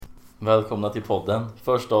Välkomna till podden,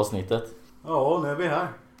 första avsnittet. Ja, nu är vi här.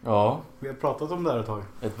 Ja, Vi har pratat om det här ett tag.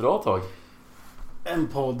 ett bra tag. En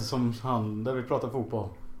podd där vi pratar fotboll.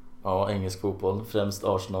 Ja, engelsk fotboll, främst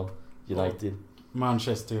Arsenal, United.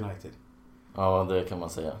 Manchester United. Ja, det kan man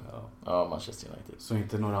säga. Ja. Ja, Manchester United. Så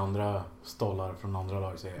inte några andra stollar från andra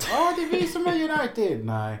lag säger det är vi som är United.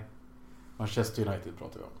 Nej, Manchester United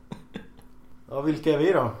pratar vi om. Ja, vilka är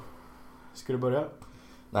vi då? Ska du börja?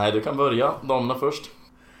 Nej, du kan börja. Damerna först.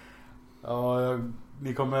 Ja,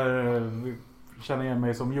 ni kommer känna igen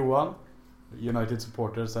mig som Johan, United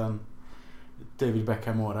supporter sen David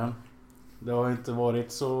Beckham-åren. Det har inte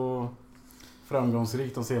varit så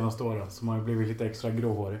framgångsrikt de senaste åren, så man har blivit lite extra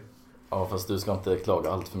gråhårig. Ja, fast du ska inte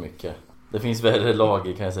klaga allt för mycket. Det finns värre lag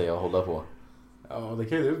kan jag säga att hålla på. Ja, det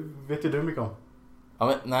kan ju vet ju du mycket om. Ja,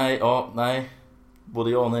 men nej.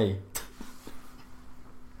 Både ja och nej.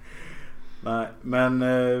 Nej, men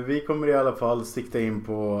vi kommer i alla fall sikta in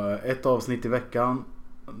på ett avsnitt i veckan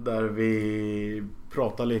där vi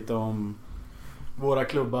pratar lite om våra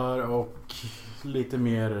klubbar och lite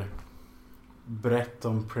mer brett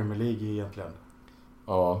om Premier League egentligen.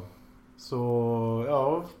 Ja. Så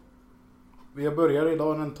ja, vi börjar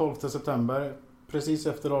idag den 12 september, precis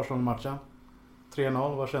efter Arsenal-matchen.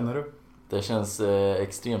 3-0, vad känner du? Det känns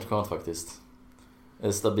extremt skönt faktiskt.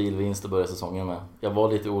 En stabil vinst att börja säsongen med. Jag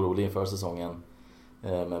var lite orolig inför säsongen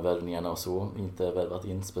med värvningarna och så. Inte värvat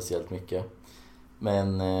in speciellt mycket.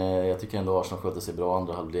 Men jag tycker ändå Arsenal skötte sig bra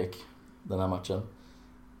andra halvlek den här matchen.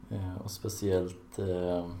 Och speciellt...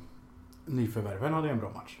 Nyförvärven hade en bra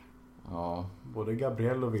match. Ja. Både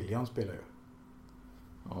Gabriel och William spelar ju.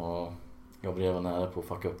 Ja, Gabriel var nära på att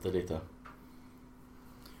fucka upp det lite.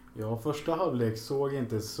 Ja, första halvlek såg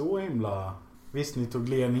inte så himla... Visst, ni tog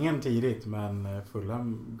ledningen tidigt, men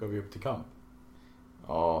Fulham gav vi upp till kamp.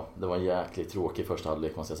 Ja, det var en jäkligt tråkig första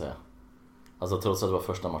halvlek måste jag säga. Alltså trots att det var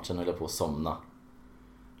första matchen höll jag på att somna.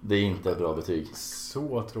 Det är inte ett bra betyg.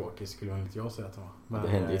 Så tråkigt skulle inte jag säga att det var. Men det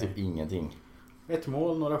hände ju typ ingenting. Ett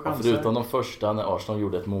mål, några chanser. Förutom de första när Arsenal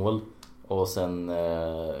gjorde ett mål och sen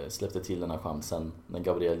släppte till den här chansen när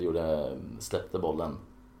Gabriel släppte bollen.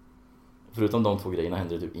 Förutom de två grejerna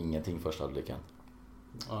hände det typ ingenting första halvleken.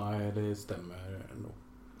 Nej, det stämmer nog.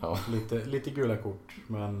 Ja. Lite gula kort,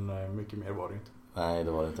 men mycket mer var det inte. Nej,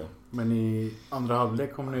 det var det inte. Men i andra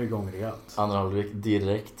halvlek kom ni igång rejält. Andra halvlek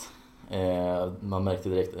direkt. Man märkte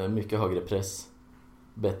direkt mycket högre press.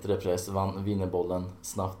 Bättre press, vinner bollen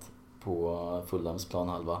snabbt på Fulhams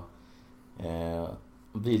planhalva.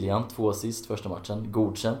 William, 2 assist första matchen.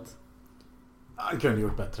 Godkänt. Han kunde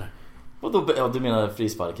gjort bättre. Ja, du menar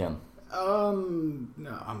frisparken?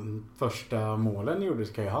 Första målen gjorde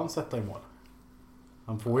ska ju han sätta i mål.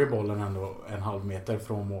 Han får ju bollen ändå en halv meter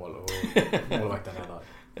från mål och målvakten är där.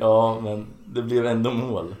 Ja, men det blev ändå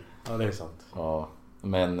mål. Ja, det är sant. Ja,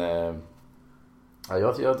 men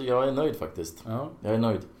jag är nöjd faktiskt. Ja. Jag är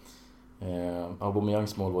nöjd.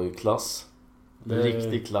 Aubameyangs mål var ju klass.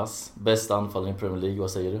 Riktig klass. Bästa anfallaren i Premier League,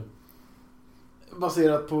 vad säger du?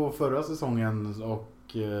 Baserat på förra säsongen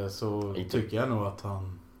och så tycker jag nog att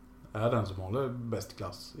han är den som håller bäst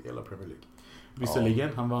klass i hela Premier League. Visserligen,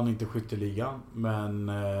 han vann inte skytteligan, men...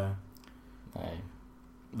 Nej.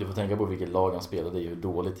 Du får tänka på vilket lag han spelade i, hur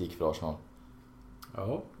dåligt det gick för Arsenal.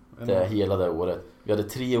 Ja. Det är hela det året. Vi hade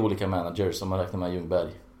 3 olika managers som man räknar med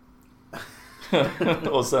Ljungberg.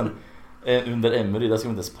 Och sen under Emery, där ska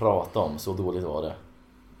vi inte ens prata om, så dåligt var det.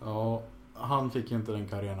 Ja, han fick inte den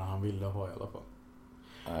karriären han ville ha i alla fall.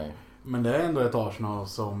 Nej. Men det är ändå ett Arsenal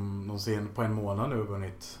som de ser på en månad nu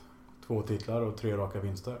vunnit 2 titlar och 3 raka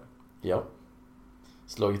vinster. Ja.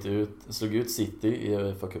 Slog ut City i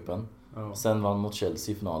FA-cupen. Ja. Sen vann mot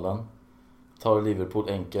Chelsea i finalen. Tar Liverpool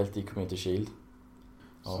enkelt i Community Shield.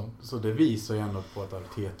 Ja. Så det visar ju ändå på att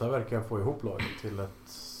Arteta verkar få ihop laget till ett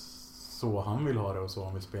så han vill ha det och så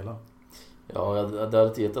han vill spela. Ja, det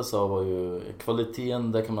Arteta sa var ju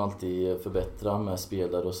kvaliteten, det kan man alltid förbättra med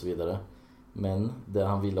spelare och så vidare. Men det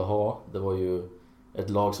han ville ha, det var ju ett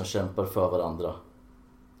lag som kämpar för varandra.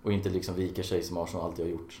 Och inte liksom viker sig som Arsenal alltid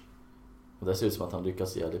har gjort. Och det ser ut som att han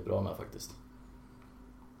lyckas jävligt bra med faktiskt.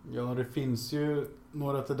 Ja, det finns ju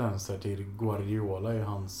några tendenser till Guardiola i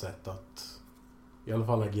hans sätt att i alla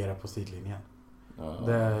fall agera på sidlinjen. Ja.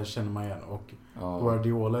 Det känner man igen. Och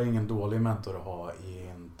Guardiola är ingen dålig mentor att ha i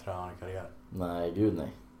en tränarkarriär. Nej, gud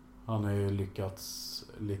nej. Han har ju lyckats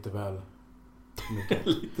lite väl mycket.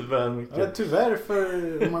 Lite väl mycket. Ja, tyvärr,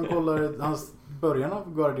 för om man kollar hans början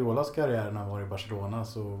av Guardiolas karriär när han var i Barcelona,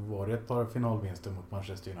 så var det ett par finalvinster mot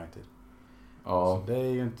Manchester United. Ja. Så det är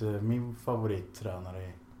ju inte min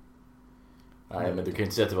favorittränare. Nej, men du kan ju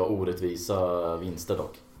inte säga att det var orättvisa vinster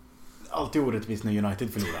dock. Alltid orättvist när United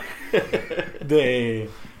förlorar. Det är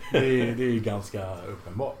Det är ju ganska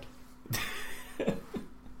uppenbart.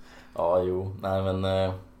 Ja, jo. Nej,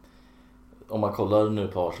 men om man kollar nu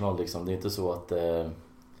på Arsenal liksom, det är inte så att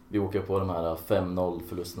vi åker på de här 5-0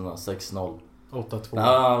 förlusterna, 6-0. 8-2.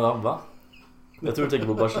 Ja, va? Jag tror du tänker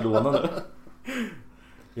på Barcelona nu.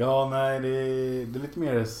 Ja, nej, det är lite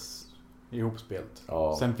mer ihopspelt.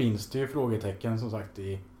 Ja. Sen finns det ju frågetecken som sagt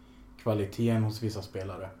i kvaliteten hos vissa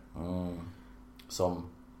spelare. Som...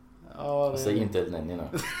 Ja, Säg inte El Neni nu.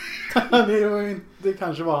 det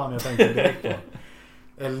kanske var han jag tänkte direkt på.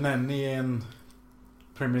 El Neni är en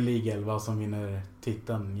Premier League-elva som vinner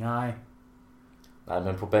titeln. Nej,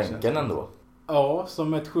 men på bänken ändå. Ja,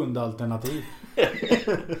 som ett sjunde alternativ.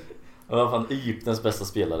 Vad fan, Egyptens bästa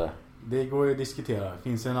spelare. Det går ju att diskutera.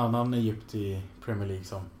 Finns det en annan Egypt i Premier League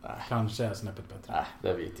som kanske är snäppet bättre? Nej,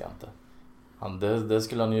 det vet jag inte. Det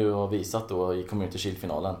skulle han ju ha visat då i Community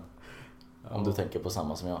Shield-finalen. Ja. Om du tänker på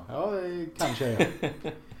samma som jag. Ja, det kanske är.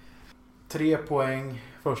 3 poäng,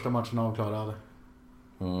 första matchen avklarad.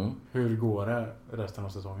 Hur går det resten av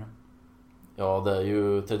säsongen? Ja, det är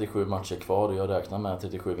ju 37 matcher kvar och jag räknar med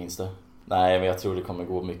 37 vinster. Nej, men jag tror det kommer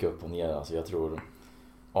gå mycket upp och ner. Alltså, jag tror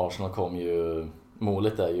Arsenal kommer ju...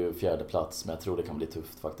 Målet är ju 4:e plats, men jag tror det kan bli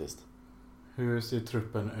tufft faktiskt. Hur ser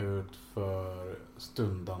truppen ut för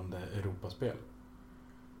stundande Europaspel?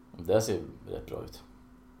 Det ser rätt bra ut.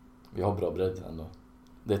 Vi har bra bredd ändå.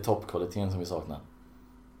 Det är toppkvaliteten som vi saknar.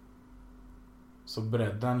 Så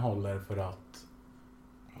bredden håller för att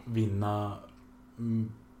vinna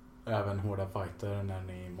även hårda fighter när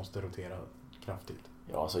ni måste rotera kraftigt?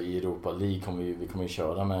 Ja, alltså i Europa League kommer vi kommer ju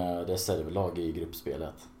köra med reservlag i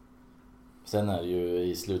gruppspelet. Sen är det ju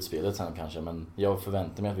i slutspelet sen kanske, men jag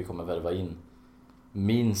förväntar mig att vi kommer värva in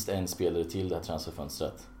minst en spelare till det här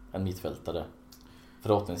transferfönstret. En mittfältare.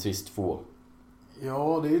 Förhoppningsvis 2.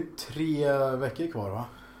 Ja, det är ju 3 veckor kvar, va?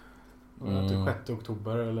 6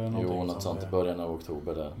 oktober eller någonting. Jo, något sånt. Början av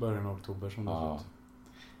oktober där. Början av oktober som det ser ut.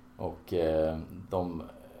 Och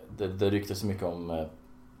det ryktas så mycket om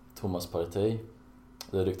Thomas Partey.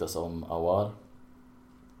 Det ryktas om Aouar.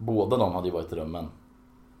 Båda de hade ju varit drömmen.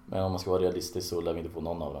 Men om man ska vara realistisk så lär vi inte få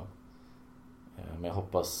någon av dem. Men jag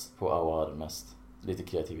hoppas på Aouar mest. Lite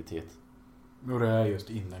kreativitet. Och det är just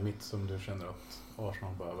inne mitt som du känner att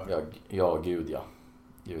Arsenal behöver. Ja, gud ja.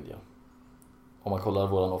 Om man kollar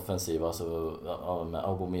våran offensiva så med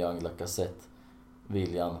Aubameyang, Lacazette,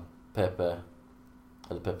 Willian,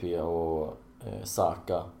 Pepe och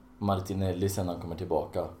Saka, Martinelli sen han kommer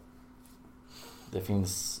tillbaka. Det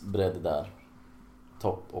finns bredd där.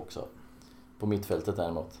 Topp också. På mittfältet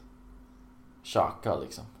däremot. Xhaka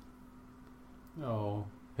liksom. Ja.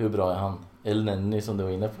 Hur bra är han? El Neni som du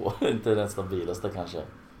var inne på. Inte den stabilaste kanske.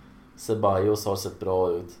 Ceballos har sett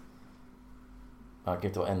bra ut. Han kan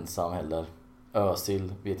inte vara ensam heller.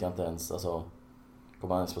 Özil vet jag inte ens. Alltså,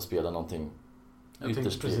 kommer han ens få spela någonting? Jag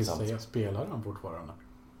tänkte precis säga, spelar han fortfarande?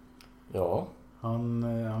 Ja. Han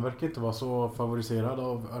verkar inte vara så favoriserad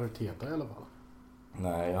av Arteta i alla fall.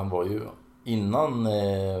 Nej, han var ju innan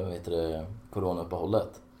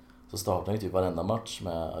coronauppehållet så startade han ju typ varenda match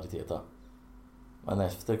med Arteta. Men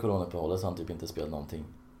efter coronauppehållet så har han typ inte spelat någonting.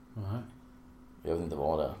 Nej. Jag vet inte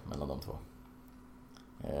vad det är mellan de två.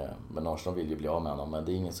 Men Arsenal vill ju bli av med honom, men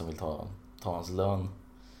det är ingen som vill ta hans lön.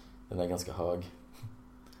 Den är ganska hög.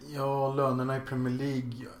 Ja, lönerna i Premier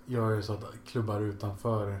League gör ju så att klubbar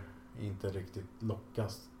utanför inte riktigt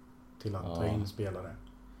lockas till att ta in spelare.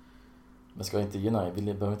 Men ska inte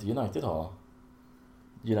behöver inte United ha?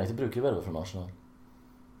 United brukar ju värva från Arsenal.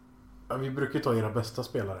 Ja, vi brukar ta era bästa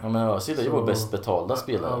spelare. Ja, men Özil är ju vår bäst betalda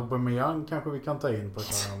spelare. Aubameyang kanske vi kan ta in på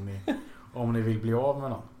ett om ni vill bli av med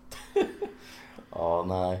någon. Ja,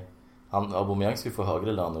 nej. Aubameyang ska ju få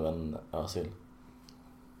högre lön nu än Özil.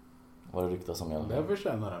 Vad det ryktas om i alla fall. Det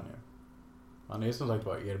förtjänar han ju. Han är som sagt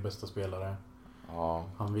var er bästa spelare. Ja.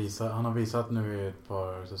 Han har visat nu i ett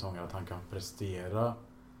par säsonger att han kan prestera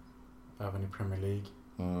även i Premier League.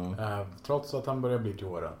 Trots att han börjar bli till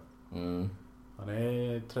åren. Han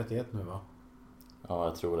är 31 nu, va? Ja,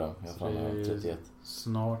 jag tror det. Jag är 31.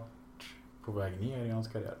 Snart på väg ner i hans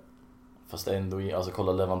karriär. Fast ändå, alltså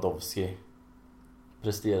kolla Lewandowski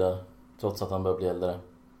presterar trots att han börjar bli äldre.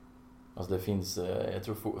 Alltså det finns, jag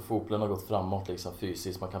tror fotbollen har gått framåt liksom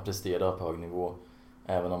fysiskt. Man kan prestera på hög nivå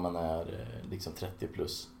även om man är liksom 30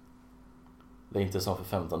 plus. Det är inte som för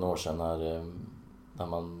 15 år sedan när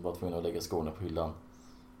man var tvungen att lägga skorna på hyllan.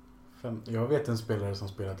 Jag vet en spelare som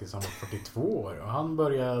spelar tills han var 42 år och han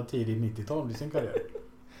började tidigt 90-tal i sin karriär.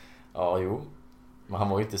 Ja, jo. Men han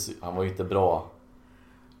var ju inte bra.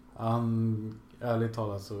 Ärligt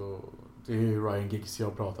talat så det är ju Ryan Giggs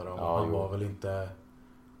jag pratar om. Ja, han var väl inte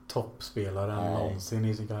toppspelaren någonsin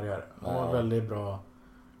i sin karriär. Han var väldigt bra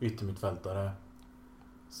yttermittfältare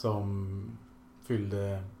som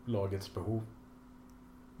fyllde lagets behov.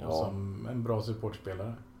 Ja. Och som en bra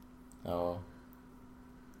supportspelare. Ja.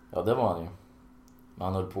 Ja, det var han ju. Men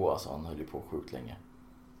han höll ju på sjukt länge.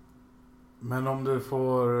 Men om du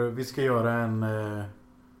får... Vi ska göra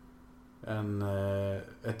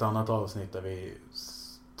ett annat avsnitt där vi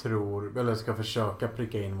ska försöka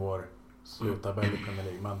pricka in vår sluttabell i Premier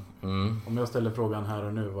League. Men om jag ställer frågan här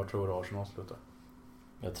och nu, var tror du Arsenal slutar?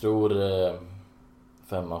 Jag tror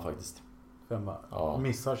 5 faktiskt. 5? Ja.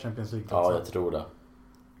 Missar Champions League. Ja, jag tror det.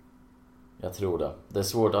 Det är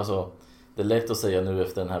svårt, alltså. Det är lätt att säga nu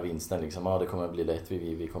efter den här vinsten liksom, det kommer att bli lätt,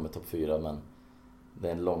 vi kommer topp 4, men det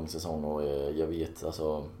är en lång säsong och jag vet,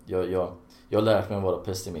 alltså, jag har lärt mig att vara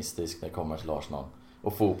pessimistisk när det kommer till Arsenal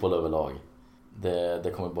och fotboll överlag.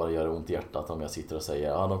 Det kommer bara göra ont i hjärtat om jag sitter och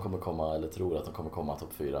säger de kommer komma, eller tror att de kommer komma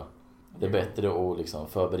topp 4. Det är bättre att liksom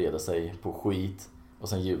förbereda sig på skit och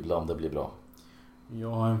sen jubla om det blir bra.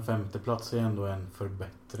 Ja, en 5:e plats är ändå en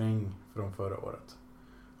förbättring från förra året.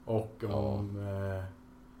 Och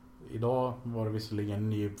idag var det visserligen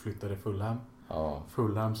nyuppflyttade Fulham. Ja.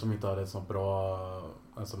 Fulham som inte hade en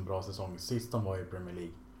sån bra säsong sist de var i Premier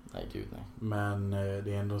League. Nej, gud nej. Men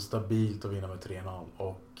det är ändå stabilt att vinna med 3-0.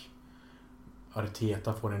 Och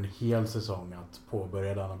Arteta får en hel säsong att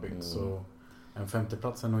påbörja denna byggt. Så en 5:e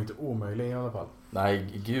plats är nog inte omöjlig i alla fall.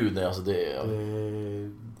 Nej, gud nej. Alltså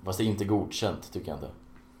fast det är inte godkänt, tycker jag inte.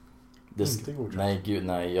 Inte godkänt? Nej, gud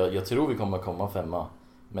nej. Jag tror vi kommer komma 5.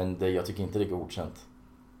 Men jag tycker inte det är godkänt.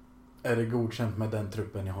 Är det godkänt med den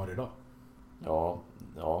truppen jag har idag?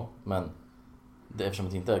 Ja, men eftersom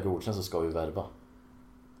det inte är godkänt så ska vi värva.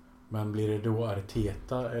 Men blir det då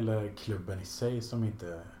Arteta eller klubben i sig som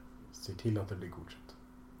inte ser till att det blir godkänt?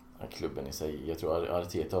 Ja, klubben i sig. Jag tror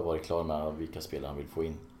Arteta har varit klar med vilka spelare han vill få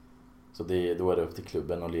in. Så då är det upp till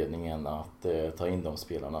klubben och ledningen att ta in de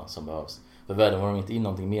spelarna som behövs. För värvar de inte in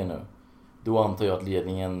någonting mer nu, då antar jag att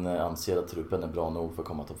ledningen anser att truppen är bra nog för att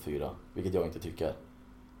komma topp 4. Vilket jag inte tycker.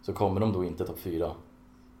 Så kommer de då inte topp 4,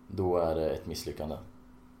 då är det ett misslyckande.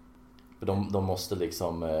 För de måste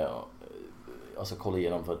liksom kolla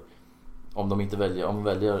igenom, för om de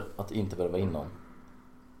väljer att inte värva in någon,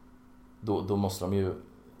 då måste de ju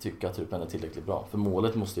tycka att truppen är tillräckligt bra. För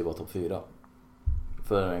målet måste ju vara topp 4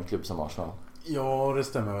 för en klubb som Arsenal. Ja, det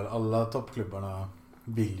stämmer väl. Alla toppklubbarna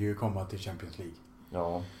vill ju komma till Champions League.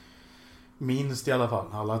 Ja. Minst i alla fall.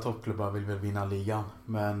 Alla toppklubbar vill väl vinna ligan.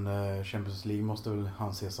 Men Champions League måste väl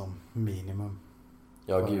anses som minimum.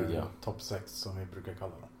 Ja, gud ja. Topp 6 som vi brukar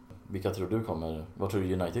kalla det. Vilka tror du kommer? Vad tror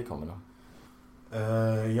du United kommer då?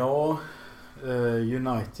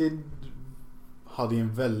 United hade ju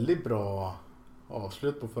en väldigt bra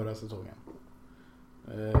avslut på förra säsongen.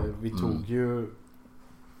 Vi tog ju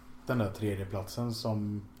den där 3:e platsen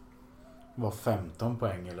som var 15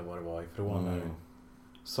 poäng eller vad det var ifrån när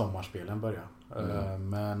sommarspelen började.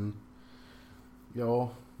 Men ja,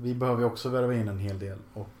 vi behöver ju också värva in en hel del,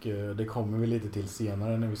 och det kommer vi lite till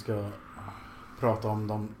senare när vi ska prata om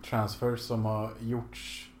de transfers som har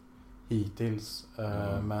gjorts hittills.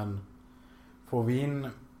 Men får vi in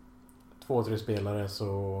 2-3 spelare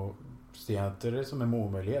så ser jag inte det som en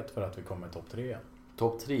omöjlighet för att vi kommer topp 3 igen.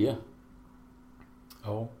 Topp 3?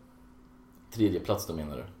 Ja. 3:e plats då,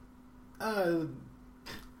 menar du?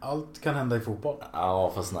 Allt kan hända i fotboll.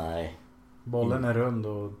 Ja, fast nej. Bollen är rund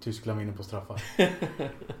och Tyskland vinner på straffar.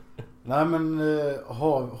 Nej, men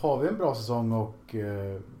har vi en bra säsong och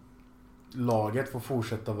laget får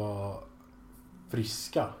fortsätta vara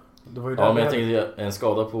friska. Det var ju men jag tänkte en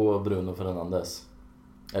skada på Bruno Fernandes.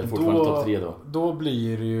 Är det fortfarande topp 3 då? Då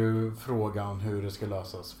blir det ju frågan hur det ska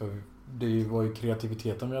lösas. För det var ju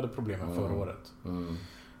kreativiteten vi hade problem med förra året.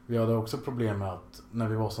 Vi hade också problem med att när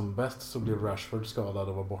vi var som bäst så blev Rashford skadad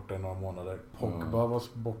och var borta i några månader. Pogba var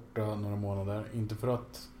borta några månader. Inte för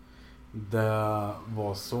att det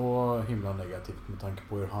var så himla negativt med tanke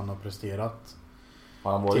på hur han har presterat.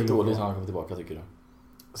 Har han varit dålig sen han kom tillbaka, tycker du?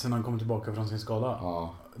 Sen han kom tillbaka från sin skada?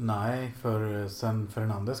 Ja. Nej, för sen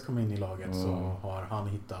Fernandes kom in i laget så har han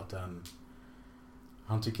hittat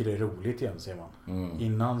han tycker det är roligt igen, ser man.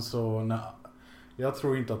 Innan så... Jag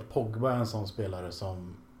tror inte att Pogba är en sån spelare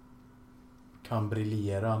som kan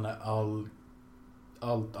briljera när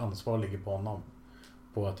allt ansvar ligger på honom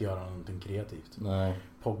på att göra någonting kreativt. Nej.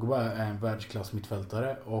 Pogba är en världsklass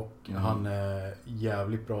mittfältare och han är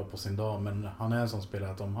jävligt bra på sin dag, men han är en sån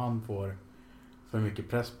spelare att om han får för mycket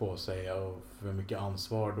press på sig och för mycket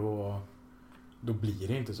ansvar, då blir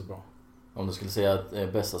det inte så bra. Om du skulle säga att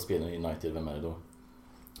bästa spelaren i United, vem är det då?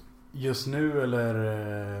 Just nu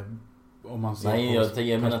eller om man ser... Nej,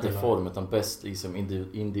 jag menar inte form, utan bäst, liksom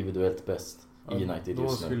individuellt bäst i United just nu. Då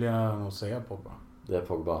skulle jag nog säga Pogba. Det är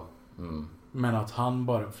Pogba. Men att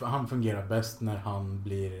han fungerar bäst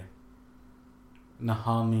när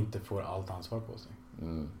han inte får allt ansvar på sig.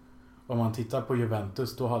 Om man tittar på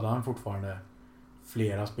Juventus, då hade han fortfarande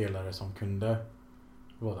flera spelare som kunde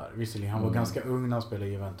vara där. Visserligen, han var ganska ung när han spelade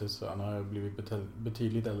i Juventus, så han har blivit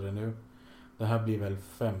betydligt äldre nu. Det här blir väl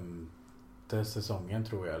 5:e säsongen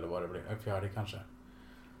tror jag, eller vad det blir, 4:e kanske.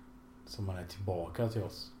 Som man är tillbaka till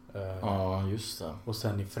oss. Ja, just det. Och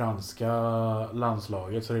sen i franska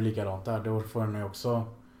landslaget så är det likadant där. Då får han ju också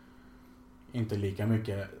inte lika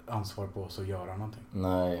mycket ansvar på oss att göra någonting.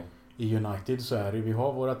 Nej. I United så är det, vi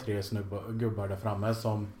har våra 3 gubbar där framme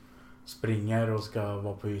som springer och ska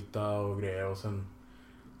vara på yta och grejer. Och sen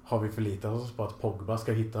har vi förlitat oss på att Pogba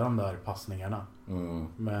ska hitta de där passningarna.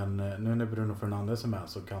 Men nu när Bruno Fernandes är med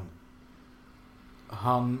så kan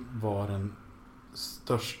han vara den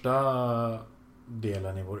största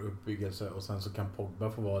delen i vår uppbyggelse. Och sen så kan Pogba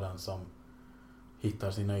få vara den som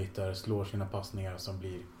hittar sina ytor, slår sina passningar som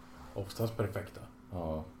blir oftast perfekta.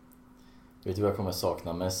 Ja. Vet du vad jag kommer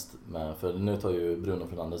sakna mest med? För nu tar ju Bruno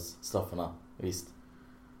Fernandes straffarna, visst.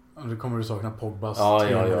 Nu kommer du sakna Pogbas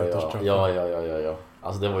Ja.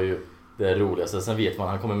 Alltså det var ju det roligaste. Sen vet man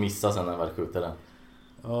han kommer missa sen när han väl skjuter den.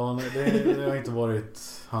 Ja, det har inte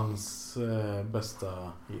varit hans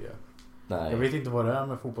bästa idé. Nej. Jag vet inte vad det är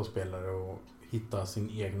med fotbollsspelare och hitta sin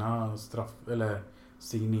egna straff eller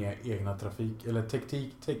sin egna trafik eller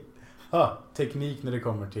teknik när det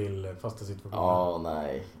kommer till fasta situationer. Ja,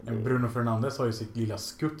 nej. Bruno Fernandes har ju sitt lilla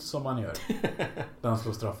skutt som han gör där han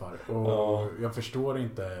slår straffar. Och jag förstår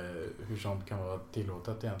inte hur sånt kan vara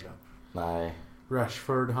tillåtet egentligen. Nej.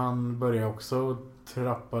 Rashford, han börjar också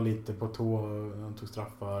trappa lite på tå. Han tog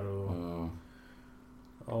straffar och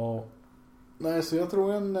ja. Nej, så jag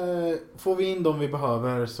tror får vi in dem vi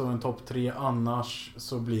behöver så en topp 3, annars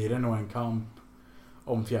så blir det nog en kamp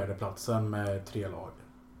om 4:e platsen med 3 lag.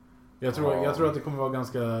 Jag tror att det kommer vara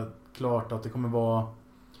ganska klart att det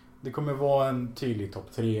kommer vara en tydlig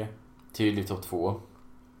topp 3. Tydlig topp 2.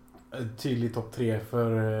 Tydlig topp 3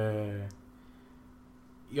 för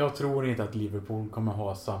jag tror inte att Liverpool kommer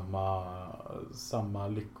ha samma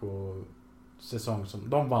lyckosäsong som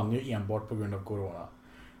de vann ju enbart på grund av corona.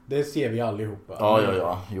 Det ser vi allihopa.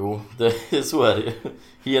 Ja. Jo, så är det.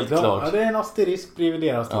 Helt klart. Ja, det är en asterisk bredvid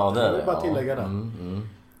deras. Ja, det är det. Jag vill bara tillägga det.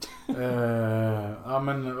 Ja,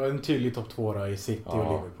 men en tydlig topp 2 då, i City och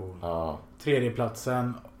Liverpool. Ja. 3:e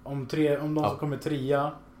platsen. Om de som kommer 3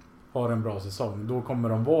 har en bra säsong, då kommer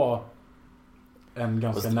de vara en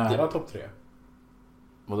ganska nära topp 3.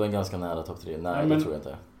 Och det är en ganska nära topp 3. Nej, det tror jag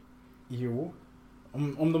inte. Jo.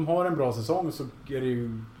 Om de har en bra säsong så är det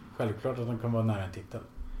ju självklart att de kan vara nära en titel.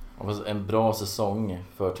 En bra säsong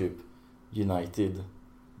för typ United,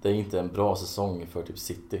 det är inte en bra säsong för typ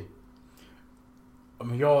City.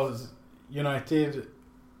 Men United...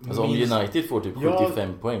 Alltså om United får typ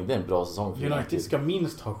 75 poäng, det är en bra säsong för United ska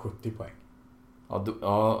minst ha 70 poäng. En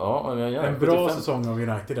bra 75. Säsong av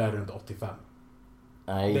United är runt 85.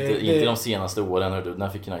 Nej, inte de senaste åren. När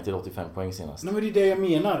fick United 85 poäng senast? Nej, men det är det jag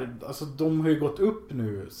menar. Alltså, de har ju gått upp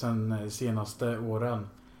nu sen senaste åren.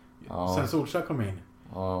 Sen Solskjaer kom in.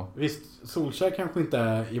 Ja. Visst, Solskjaer kanske inte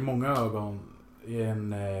är i många ögon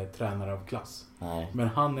en tränare av klass. Nej. Men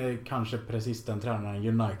han är kanske precis den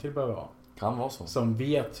tränaren United behöver ha. Kan vara så. Som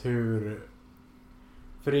vet hur...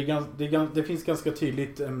 För det finns ganska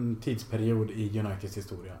tydligt en tidsperiod i Uniteds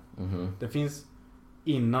historia. Det finns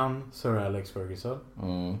innan Sir Alex Ferguson.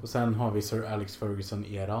 Och sen har vi Sir Alex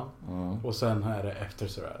Ferguson-eran. Och sen är det efter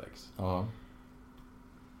Sir Alex.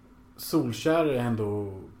 Solskjaer är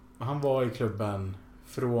ändå... Han var i klubben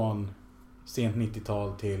från sent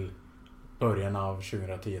 90-tal till början av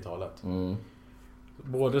 2010-talet.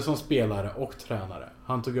 Både som spelare och tränare.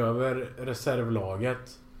 Han tog över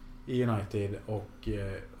reservlaget i United och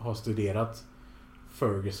har studerat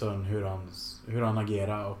Ferguson, hur han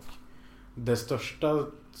agerar. Och det största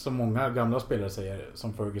som många gamla spelare säger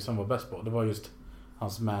som Ferguson var bäst på, det var just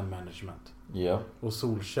hans man management. Och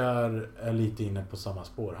Solskjaer är lite inne på samma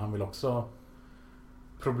spår. Han vill också...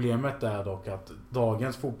 Problemet är dock att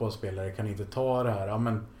dagens fotbollsspelare kan inte ta det här. Ja,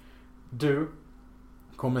 men du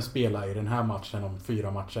kommer spela i den här matchen om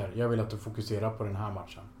 4 matcher. Jag vill att du fokuserar på den här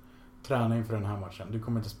matchen. Träna inför den här matchen. Du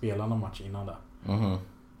kommer inte spela någon match innan det.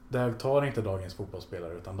 Det tar inte dagens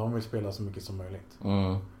fotbollsspelare, utan de vill spela så mycket som möjligt.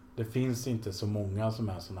 Det finns inte så många som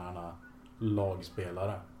är sådana här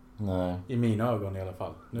lagspelare. Nej. I mina ögon i alla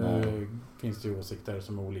fall. Nu finns det ju åsikter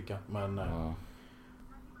som är olika. Men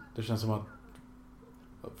det känns som att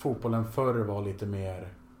fotbollen förr var lite mer...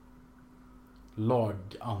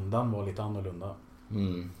 Lagandan var lite annorlunda.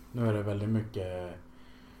 Nu är det väldigt mycket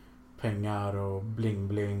pengar och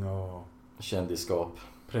bling-bling och... Kändisskap.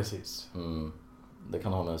 Precis. Det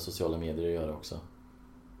kan ha med sociala medier att göra också.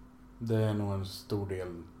 Det är nog en stor del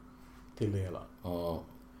till det hela. Ja.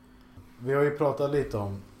 Vi har ju pratat lite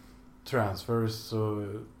om transfers och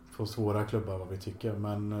på svåra klubbar vad vi tycker.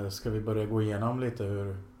 Men ska vi börja gå igenom lite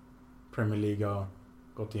hur Premier League har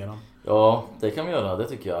gått igenom? Ja, det kan vi göra. Det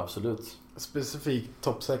tycker jag absolut. Specifikt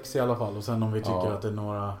topp 6 i alla fall. Och sen om vi tycker Ja. att det är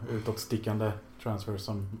några utåtstickande transfers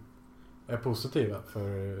som är positiva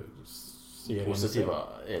för serien. Positiva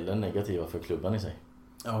eller negativa för klubben i sig.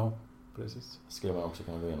 Ja, precis. Skulle man också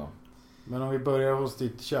kunna gå igenom. Men om vi börjar hos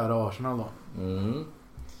ditt kära Arsenal då. Mm.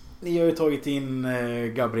 Ni har ju tagit in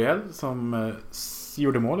Gabriel som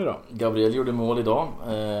gjorde mål idag. Gabriel gjorde mål idag.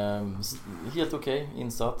 Helt okej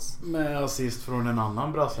insats. Med assist från en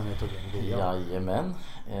annan brasse ni tog in. Jajamän.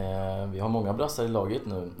 Vi har många brassar i laget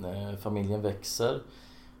nu. Familjen växer.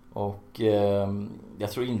 Och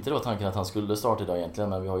jag tror inte det var tanken att han skulle starta idag egentligen.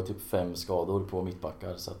 Men vi har ju typ 5 skador på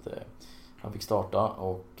mittbackar. Så att han fick starta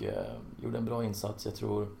och gjorde en bra insats. Jag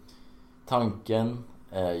tror tanken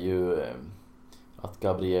är ju att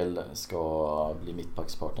Gabriel ska bli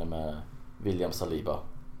mittbackspartner med William Saliba.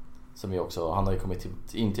 Som han har ju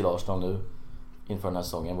kommit in till Arsenal nu inför den här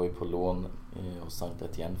säsongen. Var ju på lån hos Saint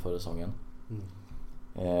Etienne förra säsongen.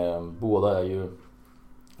 Båda är ju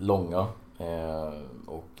långa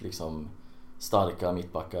och liksom starka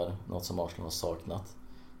mittbackar. Något som Arsenal har saknat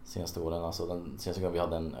senaste åren. Alltså den senaste gången vi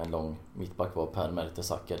hade en lång mittback var Per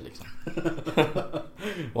Mertesacker liksom.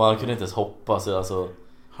 Och han kunde inte ens hoppa så alltså,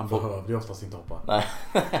 han behövde ju oftast inte hoppa.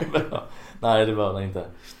 Nej, det behövde han inte.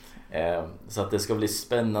 Så att det ska bli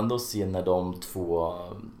spännande att se när de två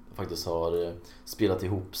faktiskt har spelat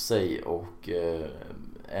ihop sig och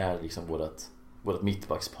är liksom vårt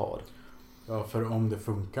mittbackspar. Ja, för om det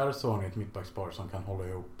funkar så har ni ett mittbackspar som kan hålla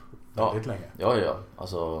ihop väldigt länge. Ja.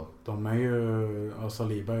 Alltså, de är ju,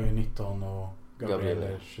 Saliba är 19 och Gabriel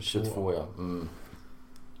är 22. Ja.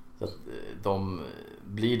 Så att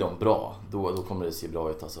blir de bra, då kommer det se bra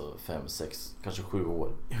ut. Alltså 5, 6, kanske 7 år.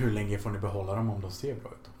 Hur länge får ni behålla dem om de ser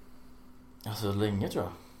bra ut då? Alltså länge tror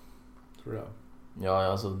jag. Tror jag.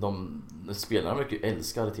 Ja, alltså spelarna mycket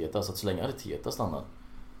älskar Arteta. Så att så länge Arteta stannar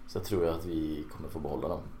så tror jag att vi kommer få behålla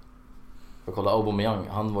dem. För kolla, Aubameyang,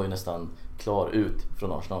 han var ju nästan klar ut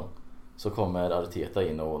från Arsenal. Så kommer Arteta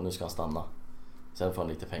in och nu ska han stanna. Sen får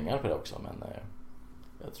han lite pengar på det också. Men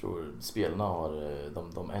jag tror spelarna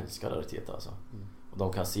de älskar Arteta alltså. Och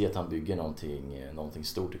de kan se att han bygger någonting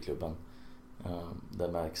stort i klubben. Det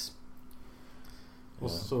märks.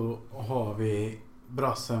 Och så har vi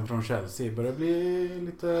brassen från Chelsea. Börjar bli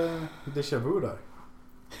lite déjà vu där.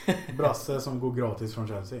 Brasse som går gratis från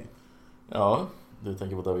Chelsea. Ja, du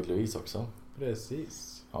tänker på David Luiz också.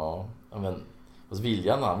 Precis. Ja, men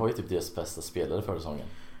William, han var ju typ deras bästa spelare förra säsongen.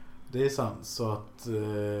 Det är sant, så att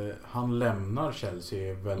han lämnar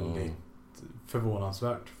Chelsea väldigt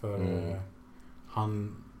förvånansvärt. För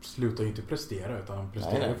han slutar ju inte prestera, utan han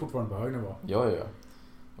presterar ju fortfarande på hög nivå. Ja.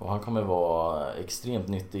 Och han kommer vara extremt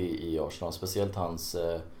nyttig i Arsenal. Speciellt hans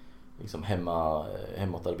liksom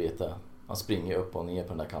hemåtarbete. Han springer upp och ner på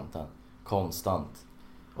den där kanten konstant.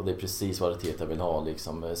 Och det är precis vad Arteta vill ha.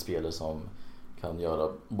 Liksom, spelare som kan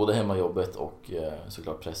göra både hemmajobbet och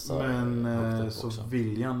såklart pressa. Men så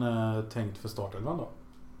William är tänkt för startelvan då?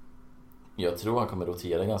 Jag tror han kommer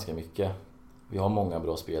rotera ganska mycket. Vi har många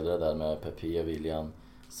bra spelare där med Pepe, William,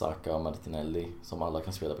 Saka och Martinelli som alla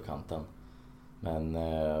kan spela på kanten. Men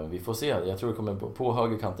vi får se. Jag tror det kommer på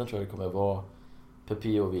högerkanten tror jag det kommer vara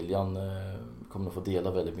Pepe och William kommer att få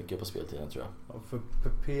dela väldigt mycket på speltiden tror jag. Ja, för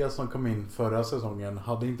Pepe som kom in förra säsongen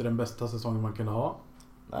hade inte den bästa säsongen man kunde ha.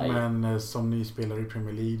 Nej. Men som ny spelare i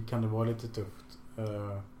Premier League kan det vara lite tufft.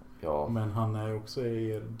 Ja. Men han är också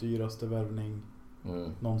er dyraste värvning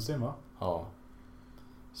någonsin, va? Ja,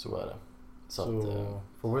 så är det. Så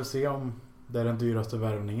får väl se om det är den dyraste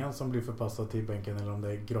värvningen som blir förpassad till bänken eller om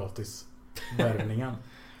det är gratis värvningen.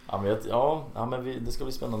 men det ska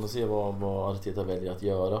bli spännande att se vad Arteta väljer att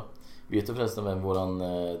göra. Vet du förresten vem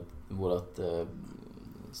vårat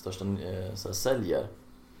största säljer?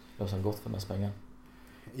 Vem som gått för mest pengar?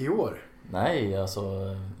 I år? Nej,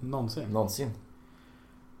 alltså någonsin.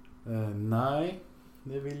 Nej,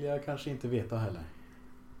 det vill jag kanske inte veta heller.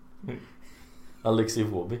 Alex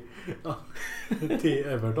Iwobi. Till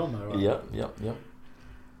Everton här, va? Ja.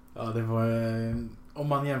 Ja, det var om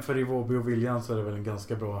man jämför Iwobi och William så är det väl en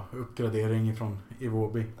ganska bra uppgradering från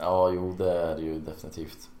Iwobi. Ja, jo, det är det ju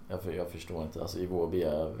definitivt. Jag förstår inte. Alltså Iwobi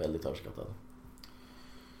är väldigt överskattad.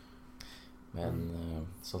 Men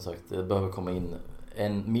som sagt, det behöver komma in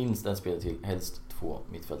minst en spelare till, helst 2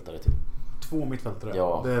 mittfältare till. 2 mittfältare?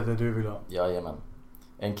 Ja. Det är det du vill ha? Jajamän.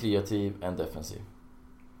 En kreativ, en defensiv.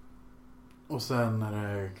 Och sen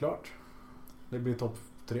är det klart. Det blir topp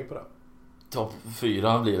 3 på det. Topp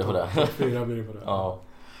 4 blir det på det. Topp 4 blir det på det. Ja,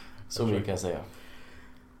 så mycket kan jag säga.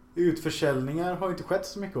 Utförsäljningar har inte skett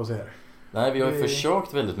så mycket hos er. Nej, vi har ju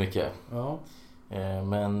försökt väldigt mycket. Ja.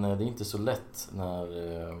 Men det är inte så lätt när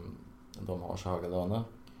de har så höga löner.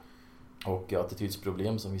 Och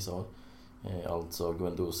attitydsproblem som vi sa. Alltså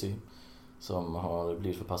Guendouzi som har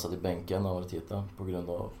blivit förpassad i bänken av Arteta på grund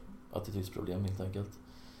av attitydsproblem helt enkelt.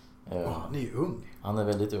 Han är ju ung. Han är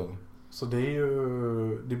väldigt ung. Så det är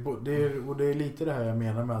ju det är lite det här jag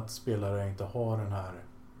menar med att spelare inte har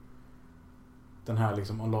den här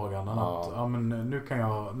liksom lagandan att men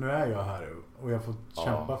nu är jag här och jag får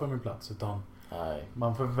kämpa för min plats, utan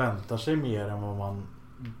man förväntar sig mer än vad man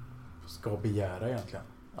ska begära egentligen.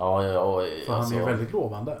 För han är väldigt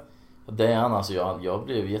lovande. Det är han alltså. Jag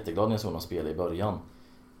blev jätteglad när jag såg honom spela i början.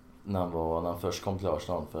 När han först kom till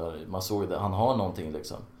Arsenal. För man såg det, han har någonting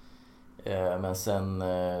liksom. Men sen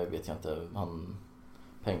vet jag inte. Han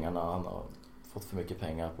har fått för mycket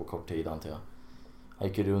pengar på kort tid antar jag. Han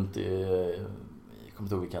gick runt jag kommer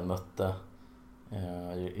inte ihåg vilka han mötte.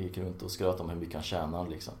 Gick runt och skröt om hur mycket han tjänar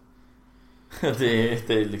liksom. det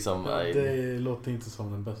är liksom... Det låter inte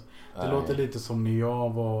som den bästa. Det låter lite som när jag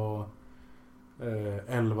var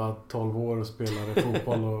 11-12 år och spelade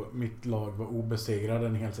fotboll och mitt lag var obesegrade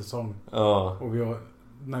en hel säsong. Ja. Och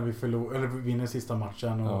när vi vinner sista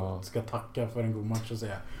matchen och ska tacka för en god match och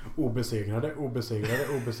säga obesegrade.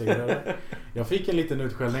 Jag fick en liten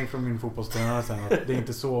utskällning från min fotbollstränare sen att det är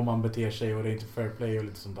inte så man beter sig och det är inte fair play och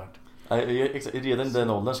lite sånt där. Redan i den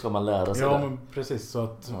åldern ska man lära sig det. Men precis, så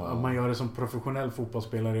att man gör det som professionell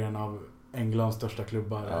fotbollsspelare i en av Englands största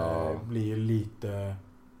klubbar blir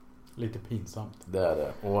lite pinsamt. Det är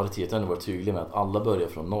det. Och Arteta har varit tydlig med att alla börjar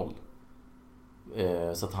från noll.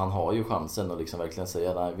 Så att han har ju chansen att liksom verkligen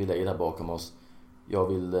säga nej, vi lägger det här bakom oss. Jag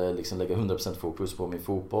vill liksom lägga 100% fokus på min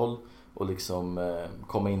fotboll och liksom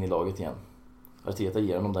komma in i laget igen. Arteta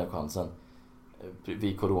ger honom den chansen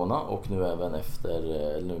vid corona och nu även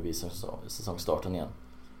efter vid säsongstarten igen.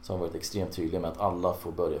 Så han har varit extremt tydlig med att alla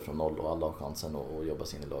får börja från noll och alla har chansen att jobba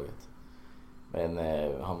sig in i laget. Men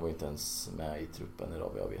han var inte ens med i truppen idag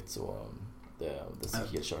vad jag vet, så det ser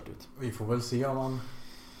helt kört ut. Vi får väl se om han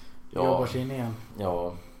jobbar sig in igen.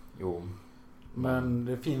 Ja, jo. Men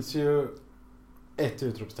det finns ju ett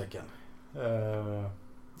utropstecken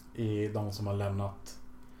i de som har lämnat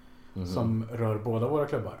som rör båda våra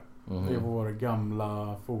klubbar. Det är vår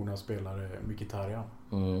gamla forna spelare Mkhitaryan.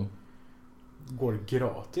 Går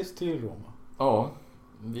gratis till Roma. Ja,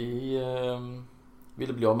 vi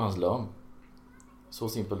ville bli av med hans lön. Så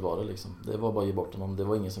simpelt var det liksom. Det var bara att ge bort honom. Det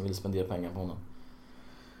var ingen som ville spendera pengar på honom.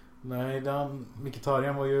 Nej,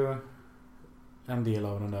 Mkhitaryan var ju en del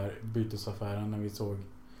av den där bytesaffären när vi såg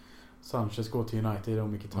Sanchez gå till United och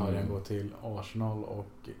Mkhitaryan gå till Arsenal,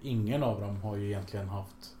 och ingen av dem har ju egentligen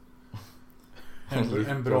haft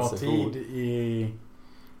en bra tid i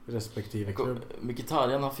respektive klubb.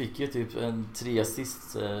 Mkhitaryan, han fick ju typ en 3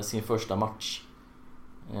 assist sin första match.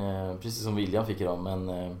 Precis som William fick idag, men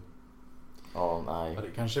nej.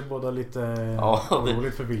 Det kanske båda lite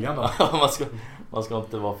roligt för William då. man ska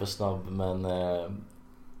inte vara för snabb, men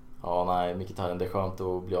nej, Mkhitaryan, det är skönt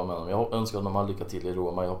att bli av med honom. Jag önskar honom all lycka till i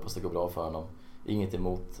Roma. Jag hoppas det går bra för honom. Inget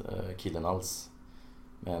emot killen alls.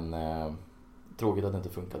 Men tråkigt att det inte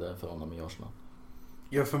funkade för honom i Arsenal.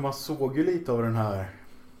 Ja, för man såg ju lite av den här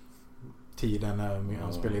tiden när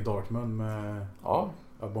han spelade i Dortmund med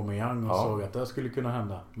Aubameyang och såg att det skulle kunna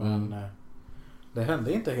hända. Men det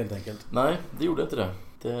hände inte helt enkelt. Nej, det gjorde inte det.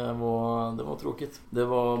 Det var tråkigt. Det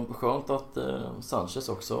var skönt att Sanchez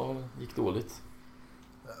också gick dåligt.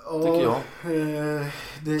 Tycker jag.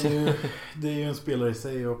 Det är ju en spelare i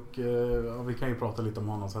sig, och vi kan ju prata lite om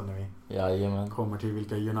honom sen när vi kommer till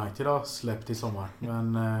vilka United har släppt i sommar.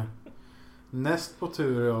 Men näst på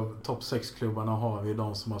tur av topp 6-klubbarna har vi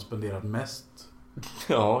de som har spenderat mest.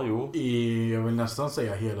 Ja, jo. Jag vill nästan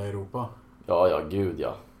säga hela Europa. Ja, gud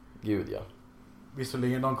ja.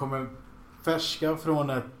 Visserligen, de kommer färska från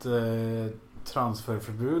ett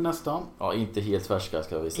transferförbud nästan. Ja, inte helt färska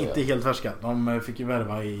ska vi säga. Inte helt färska. De fick ju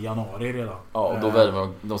värva i januari redan. Ja, då värvar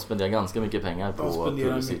de spenderar ganska mycket pengar på Pulisic.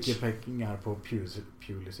 De spenderar mycket pengar på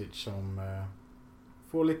Pulisic som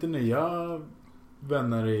får lite nya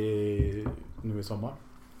vänner nu i sommar.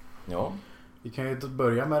 Ja. Vi kan ju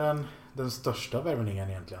börja med den största värvningen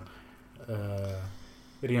egentligen.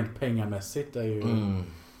 Rent pengamässigt är ju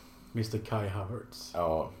Mr. Kai Havertz.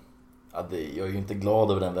 Ja, jag är ju inte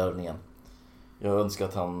glad över den värvningen. Jag önskar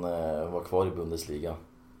att han var kvar i Bundesliga.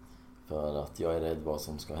 För att jag är rädd vad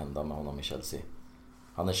som ska hända med honom i Chelsea.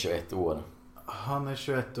 Han är 21 år. Han är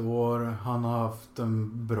 21 år. Han har haft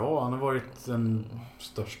en bra... Han har varit den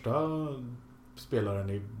största spelaren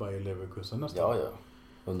i Bayer Leverkusen nästan. Ja,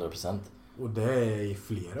 100%. Och det är i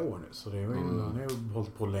flera år nu. Så det är ju, han har ju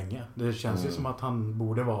hållit på länge. Det känns ju som att han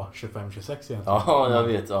borde vara 25-26 egentligen. Ja, jag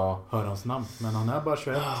vet. Ja. Hör hans namn. Men han är bara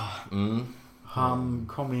 21. Han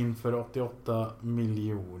kom in för 88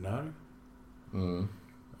 miljoner.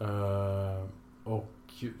 Och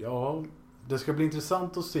ja, det ska bli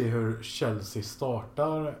intressant att se hur Chelsea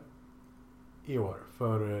startar i år.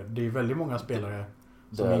 För det är väldigt många spelare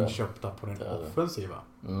som är inköpta på den offensiva.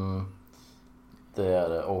 Det är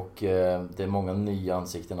det. Och det är många nya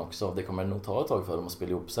ansikten också. Det kommer nog ta ett tag för dem att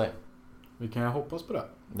spela ihop sig. Vi kan ju hoppas på det.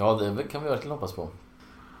 Ja, det kan vi verkligen hoppas på.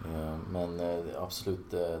 Men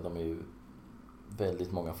absolut, de är ju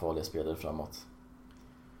väldigt många farliga spelare framåt.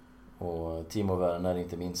 Och Timo Werner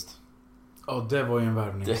inte minst. Ja, det var ju en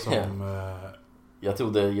värvning som... Jag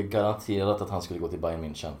trodde garanterat att han skulle gå till Bayern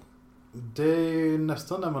München. Det är ju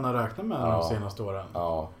nästan det man har räknat med de senaste åren.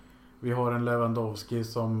 Ja. Vi har en Lewandowski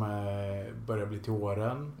som börjar bli till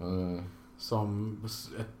åren. Som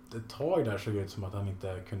ett tag där såg ut som att han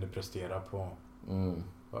inte kunde prestera på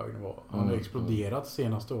hög nivå. Han har exploderat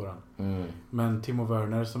senaste åren. Men Timo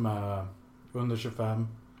Werner som är under 25,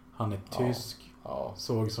 han är tysk.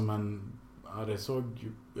 Såg som en... Ja, det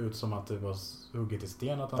såg ut som att det var hugget i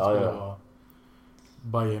sten att han skulle vara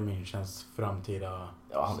Bayern Münchens framtida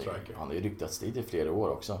striker. Han har ju ryktats dit i flera år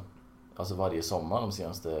också. Alltså varje sommar de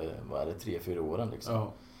senaste, 3-4 åren liksom.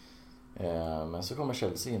 Ja. Men så kommer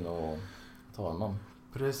Chelsea in och tar honom.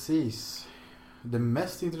 Precis. Det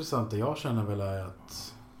mest intressanta jag känner väl är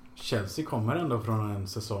att Chelsea kommer ändå från en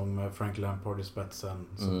säsong med Frank Lampard i spetsen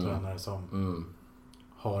som tränare som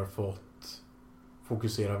har fått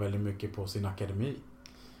fokusera väldigt mycket på sin akademi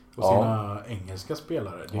och sina engelska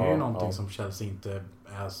spelare. Det är ju någonting som Chelsea inte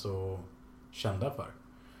är så kända för.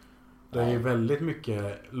 Det är ju väldigt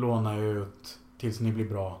mycket låna ut tills ni blir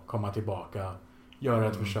bra, komma tillbaka, göra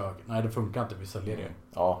ett försök. Nej, det funkar inte, vi säljer det.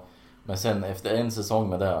 Ja, men sen efter en säsong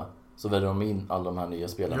med det så väljer de in alla de här nya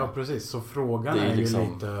spelarna. Ja, precis. Så frågan är liksom...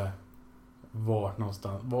 ju lite vart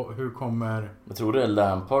någonstans. Hur kommer... Jag tror det är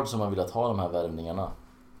Lampard som har velat ha de här värvningarna.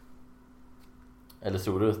 Eller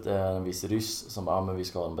tror du att det är en viss ryss som bara, men vi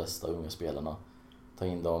ska ha de bästa unga spelarna. Ta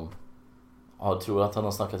in dem. Jag tror att han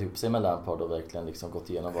har snackat ihop sig med Lampard och verkligen liksom gått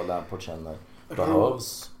igenom vad Lampard känner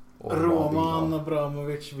behövs. Roman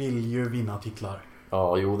Abramovic vill ju vinna titlar.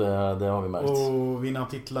 Ja, jo, det har vi märkt. Och vinna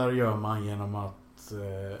titlar gör man genom att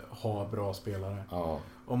ha bra spelare. Ja.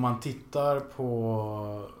 Om man tittar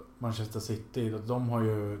på Manchester City, de har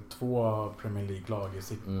ju 2 Premier League-lag i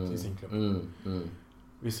sin klubb.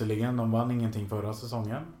 Visserligen, de vann ingenting förra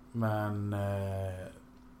säsongen, men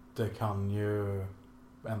det kan ju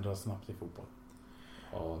ändras snabbt i fotboll.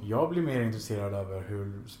 Ja. Jag blir mer intresserad över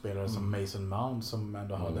hur spelare som Mason Mount, som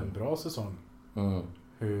ändå hade en bra säsong,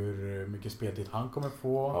 hur mycket speltid han kommer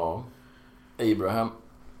få. Ja.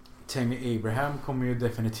 Tammy Abraham kommer ju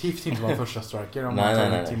definitivt inte vara första striker om man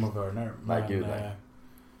tar Timo Werner. Nej, gud, nej.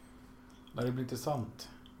 Det blir intressant.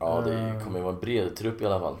 Ja, det kommer ju vara en bred trupp i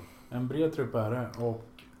alla fall. En bred trupp är det. Och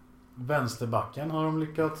vänsterbacken har de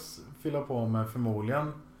lyckats fylla på med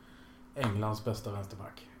förmodligen Englands bästa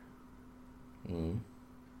vänsterback.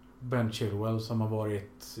 Ben Chilwell som har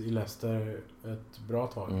varit i Leicester ett bra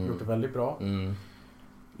tag. Gjort det väldigt bra.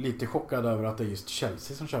 Lite chockad över att det är just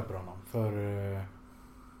Chelsea som köper honom. För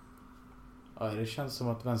det känns som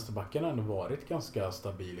att vänsterbacken ändå varit ganska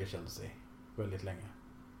stabil i Chelsea väldigt länge.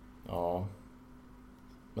 Ja.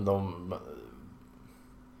 Men de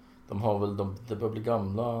har väl, det börjar bli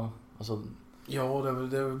gamla. Alltså... Ja,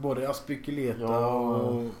 det är både Aspilicueta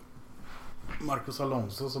och Marcos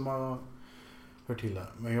Alonso som har hört till det.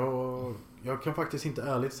 Men jag kan faktiskt inte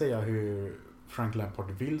ärligt säga hur Frank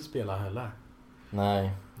Lampard vill spela heller.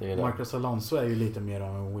 Nej, det är det. Marcos Alonso är ju lite mer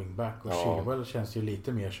av en wingback och Chilwell känns ju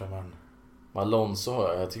lite mer som en... Alonso,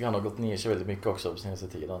 jag tycker han har gått ner sig väldigt mycket också på senaste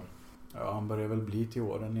tiden. Ja, han börjar väl bli till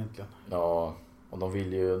åren egentligen. Ja, och de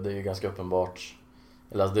vill ju, det är ju ganska uppenbart.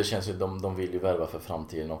 Eller alltså det känns ju, de vill ju värva för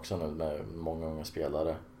framtiden också nu med många unga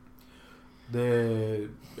spelare. Det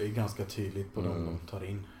är ganska tydligt på dem de tar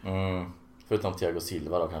in. Förutom Thiago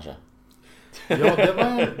Silva då kanske. Ja,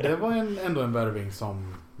 det var ändå en värvning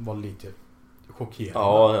som var lite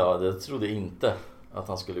chockerande. Ja, det trodde jag inte att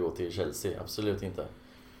han skulle gå till Chelsea. Absolut inte.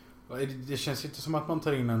 Det känns inte som att man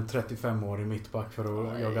tar in en 35-årig mittback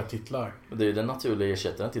för att jaga titlar. Det är ju den naturliga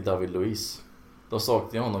ersättaren till David Luiz. De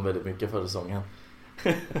saknade honom väldigt mycket förra säsongen.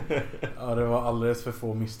 Ja, det var alldeles för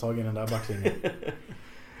få misstag i den där backlinjen.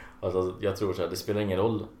 Alltså, jag tror så här, det spelar ingen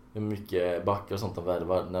roll hur mycket backar och sånt de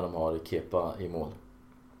värvar när de har Kepa i mål.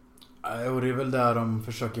 Och det är väl där de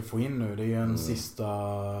försöker få in nu. Det är ju en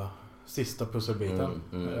sista pusselbiten.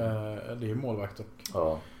 Det är ju målvakt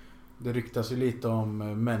och det ryktas ju lite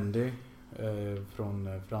om Mendy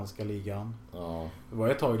från franska ligan. Det var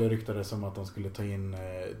ett tag det ryktades som att de skulle ta in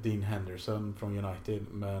Dean Henderson från United,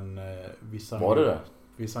 men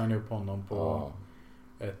vi signade upp honom på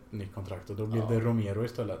ett nytt kontrakt och då blev det Romero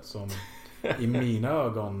istället, som i mina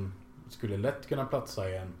ögon skulle lätt kunna platsa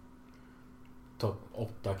i en topp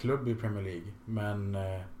 8-klubb i Premier League, men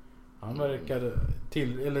han verkar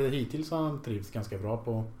hittills har han trivs ganska bra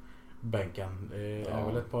på bänken. Det är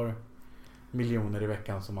väl ett par miljoner i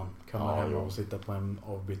veckan som man kan ha hem och sitta på en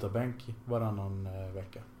avbytarbänk varannan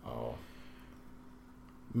vecka.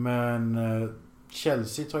 Men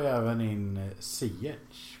Chelsea tar ju även in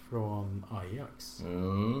Ziyech från Ajax.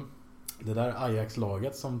 Det där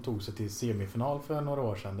Ajax-laget som tog sig till semifinal för några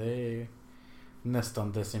år sedan, det är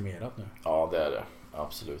nästan decimerat nu. Ja, det är det.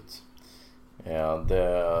 Absolut. Ja,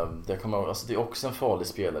 det kommer, alltså det är också en farlig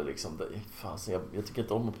spelare liksom. Jag tycker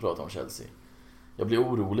inte om att prata om Chelsea. Jag blir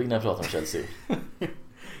orolig när jag pratar om Chelsea.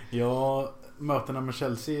 Ja, mötena med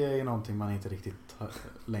Chelsea är ju någonting man inte riktigt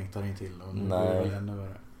längtar in till. Och nu blir det väl ännu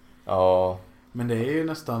värre. Ja. Men det är ju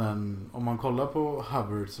nästan om man kollar på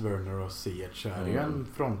Havertz, Werner och Ziyech, så är det ju en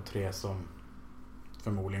fronttre som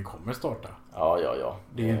förmodligen kommer starta. Ja.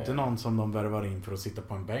 Det är ju inte någon som de värvar in för att sitta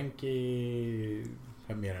på en bänk i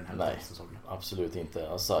mer än hälften säsongen. Absolut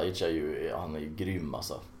inte. Ziyech han är ju grym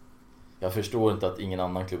alltså. Jag förstår inte att ingen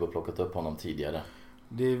annan klubb har plockat upp honom tidigare.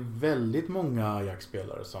 Det är väldigt många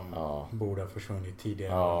Ajax-spelare som borde ha försvunnit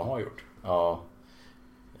tidigare än de har gjort. Ja.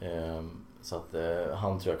 Så att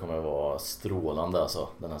han tror jag kommer att vara strålande alltså,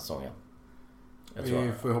 den här säsongen.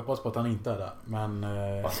 Vi får ju hoppas på att han inte är där. Men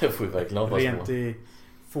det får vi verkligen hoppas rent på. I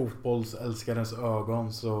fotbollsälskarens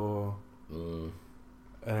ögon så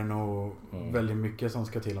är det nog väldigt mycket som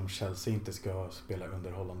ska till om Chelsea inte ska spela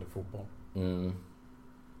underhållande fotboll.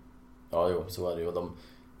 Ja, jo, så är det ju.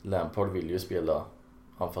 Lampard vill ju spela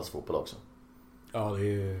anfallsfotboll också. Ja,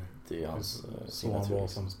 det är hans så han var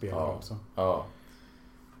som spelare också. Ja.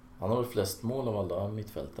 Han har väl flest mål av alla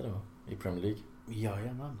mittfältare i Premier League.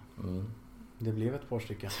 Jajamän. Det blev ett par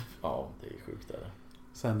stycken. Ja, det är sjukt där.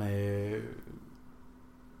 Sen är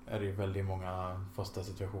det ju väldigt många fasta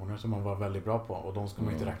situationer som man var väldigt bra på, och de ska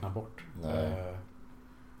man inte räkna bort. Nej.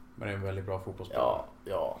 Men det är en väldigt bra fotbollsspelare.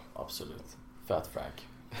 Ja, absolut. Fat Frank.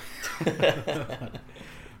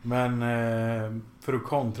 Men för att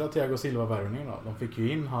kontra Thiago Silva-värvningen då, de fick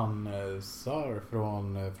ju in han Sarr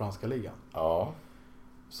från franska ligan. Ja.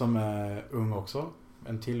 Som är ung också.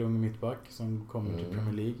 En till ung mittback som kommer till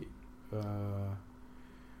Premier League.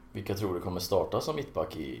 Vilka tror du kommer starta som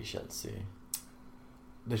mittback i Chelsea?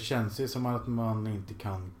 Det känns ju som att man inte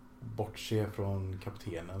kan bortse från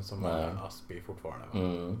kaptenen som är Aspi fortfarande.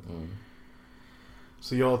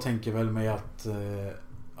 Så jag tänker väl med att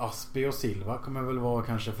Aspi och Silva kommer väl vara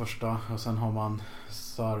kanske första, och sen har man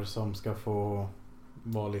Sarr som ska få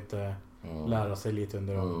vara lite lära sig lite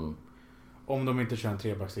under om de inte kör en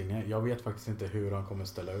trebackslinje. Jag vet faktiskt inte hur de kommer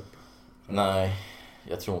ställa upp. Nej,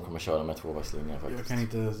 jag tror de kommer köra med tvåbackslinje faktiskt. Jag kan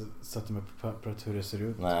inte sätta mig på pappret hur det ser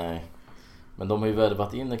ut. Nej. Men de har ju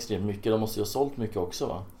värvat in extremt mycket. De måste ju ha sålt mycket också,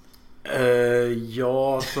 va?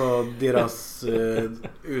 Ja, så deras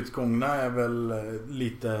utgångna är väl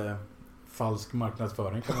lite falsk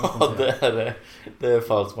marknadsföring kan man säga. Ja, det är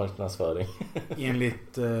falsk marknadsföring.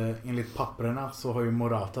 Enligt papperna så har ju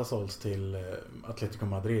Morata sålts till Atletico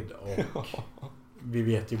Madrid, och vi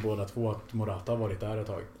vet ju båda två att Morata har varit där ett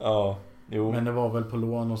tag. Ja, jo. Men det var väl på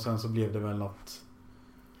lån, och sen så blev det väl något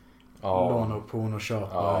låneoption och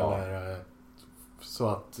köpa eller så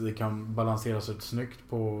att det kan balanseras ut snyggt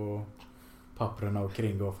på papperna och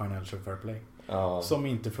kringgå Financial Fair Play. Som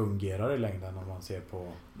inte fungerar i längden om man ser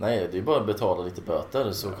på... Nej, det är bara att betala lite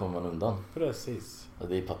böter så kommer man undan. Precis.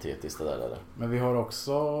 Det är patetiskt det där eller? Men vi har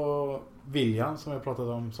också William som jag pratat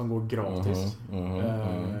om som går gratis.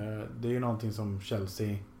 Det är ju någonting som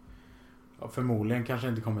Chelsea förmodligen kanske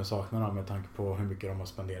inte kommer sakna med tanke på hur mycket de har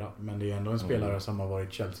spenderat. Men det är ändå en spelare som har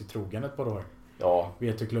varit Chelsea trogen ett par år. Ja.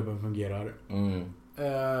 Vet hur klubben fungerar.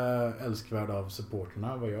 Älskvärd av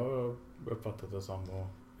supporterna vad jag uppfattat det som. Och...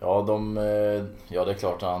 Ja, det är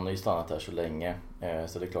klart han har ju stannat där så länge.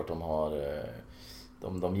 Så det är klart de har...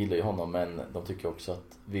 De gillar ju honom, men de tycker också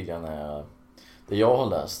att William är... Det jag har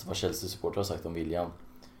läst, vad Chelsea-supporter har sagt om William,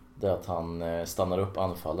 det är att han stannar upp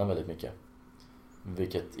anfallen väldigt mycket.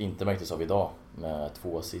 Vilket inte märktes av idag med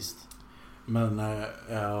 2 assist. Men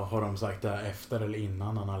har de sagt det efter eller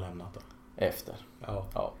innan han har lämnat det? Efter.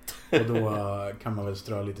 Ja. Och då kan man väl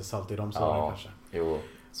strö lite salt i de såren kanske. Jo.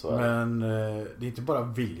 Men det är inte bara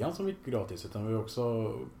William som gick gratis, utan vi har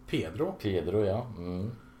också Pedro, ja.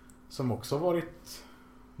 som också varit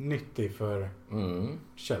nyttig för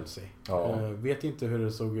Chelsea. Vet inte hur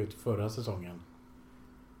det såg ut förra säsongen.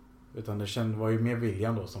 Utan det var ju mer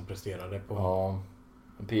William då som presterade på. Ja,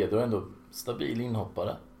 Pedro är ändå stabil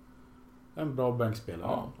inhoppare. En bra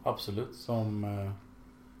bänkspelare. Ja, absolut. Som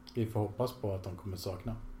vi får hoppas på att de kommer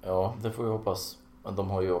sakna. Ja, det får vi hoppas. Men de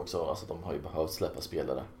har ju också, alltså de har ju behövt släppa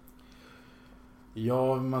spelare.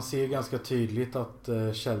 Ja, man ser ganska tydligt att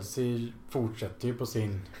Chelsea fortsätter ju på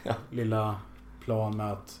sin lilla plan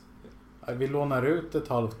med att vi lånar ut ett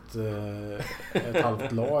halvt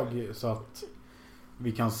lag så att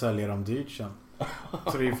vi kan sälja dem dyrt sen.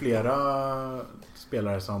 Så det är flera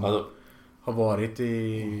spelare som har varit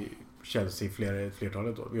i Chelsea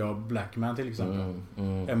flertalet år. Vi har Blackman till exempel.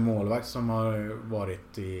 En målvakt som har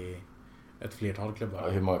varit i ett flertal klubbar. Ja,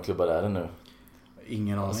 hur många klubbar är det nu?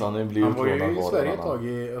 Ingen aning. Alltså, han var ju i Sverige ett tag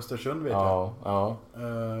i Östersund, vet jag. Ja.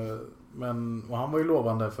 Och han var ju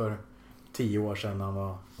lovande för 10 år sedan när han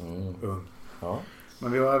var ung. Ja.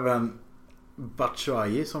 Men vi har även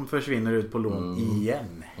Batshuayi som försvinner ut på lån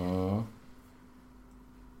igen.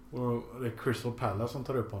 Och det är Crystal Palace som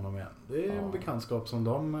tar upp honom igen. Det är en bekantskap som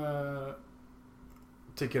de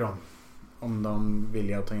tycker om de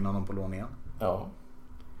vill ta in honom på lån igen. Ja.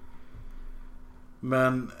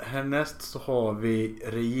 Men härnäst så har vi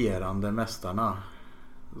regerande mästarna,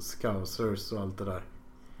 Scousers och allt det där.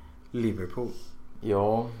 Liverpool.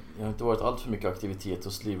 Ja, det har inte varit allt för mycket aktivitet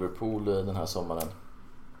hos Liverpool den här sommaren.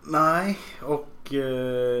 Nej, och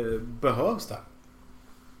behövs det?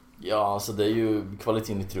 Ja, alltså det är ju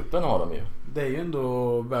kvaliteten i truppen har de ju. Det är ju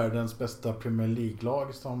ändå världens bästa Premier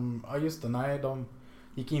League-lag som... Ja just det, nej, de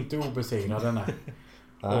gick inte obesegrade, nej.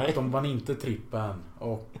 Och de vann inte trippen.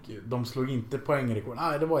 Och de slog inte poängrekord.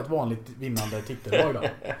 Nej, det var ett vanligt vinnande titellag då.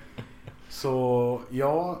 Så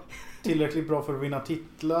ja, tillräckligt bra för att vinna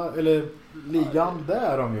titlar. Eller ligan, det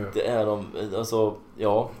är de ju. Det är de, alltså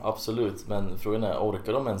ja, absolut. Men frågan är,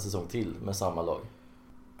 orkar de en säsong till med samma lag?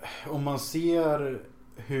 Om man ser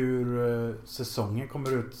hur säsongen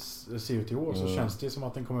kommer se ut i år så känns det som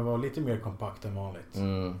att den kommer vara lite mer kompakt än vanligt.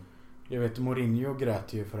 Jag vet, Mourinho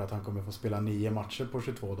grät ju för att han kommer få spela 9 matcher på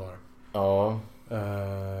 22 dagar. Ja.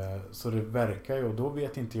 Så det verkar ju, och då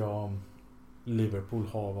vet inte jag om Liverpool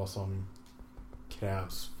har vad som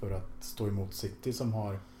krävs för att stå emot City som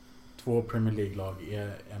har 2 Premier League-lag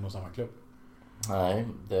i en och samma klubb. Nej,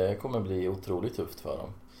 det kommer bli otroligt tufft för dem.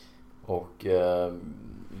 Och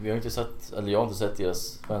vi har inte sett, eller jag har inte sett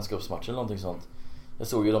deras vänskapsmatcher eller någonting sånt. Jag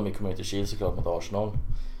såg ju dem i Community Shield såklart mot Arsenal.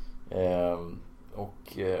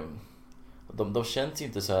 De känns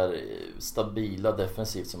inte så här stabila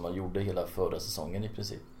defensivt som man gjorde hela förra säsongen i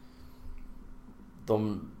princip.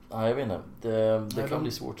 Nej, jag vet inte. Det kan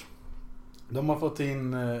bli svårt. De har fått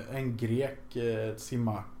in en grek,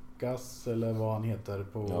 Simakas eller vad han heter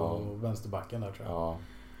på vänsterbacken där tror jag. Ja.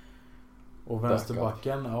 Och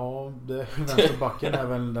vänsterbacken, vänsterbacken är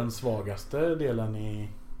väl den svagaste delen i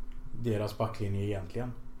deras backlinje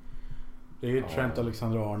egentligen. Det är ju Trent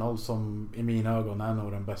Alexander-Arnold som i mina ögon är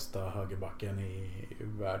nog den bästa högerbacken i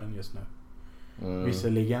världen just nu.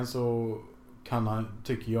 Visserligen så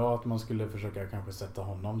tycker jag att man skulle försöka kanske sätta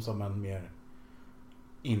honom som en mer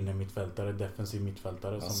inne mittfältare, defensiv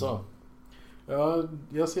mittfältare. Alltså. Ja,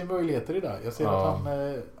 jag ser möjligheter i det. Jag ser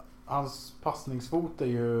att hans passningsfot är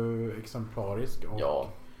ju exemplarisk och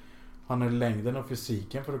han har längden och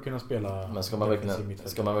fysiken för att kunna spela. Men ska man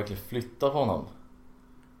verkligen flytta på honom?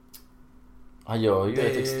 Han gör ju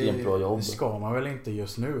ett extremt bra jobb. Ska man väl inte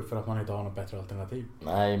just nu för att man inte har något bättre alternativ.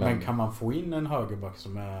 Nej, men kan man få in en högerback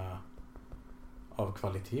som är av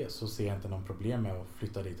kvalitet så ser jag inte någon problem med att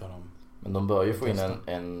flytta dit honom. Men de bör ju få in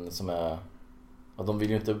en som är... Ja, de vill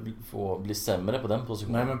ju inte bli sämre på den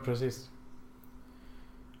positionen. Nej, men precis.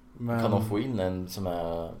 Men kan de få in en som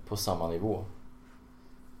är på samma nivå?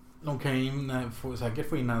 De kan säkert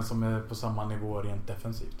få in en som är på samma nivå rent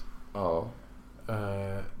defensivt. Ja.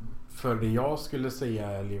 För det jag skulle säga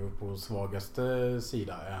är Liverpools svagaste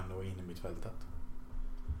sida är ändå inne i mittfältet.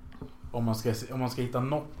 Om man ska hitta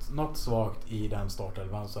något svagt i den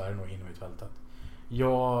startelvan så är det nog inne i mittfältet.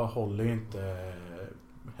 Jag håller ju inte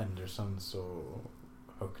Henderson så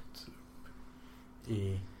högt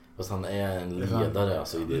i... Fast han är en ledare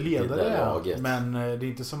alltså i det laget. Men det är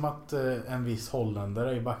inte som att en viss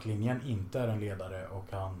holländare i backlinjen inte är en ledare och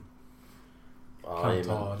han kan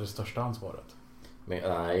ta det största ansvaret.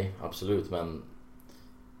 Nej, absolut, men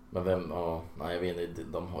vem, nej jag vet inte,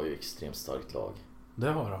 de har ju extremt starkt lag.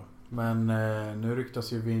 Det har de. Men nu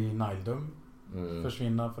ryktas ju Wijnaldum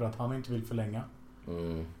försvinna för att han inte vill förlänga.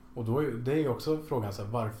 Och då det är ju också frågan så här,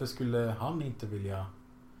 varför skulle han inte vilja...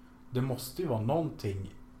 Det måste ju vara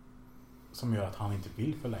någonting som gör att han inte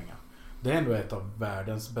vill förlänga. Det är ändå ett av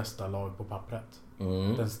världens bästa lag på pappret.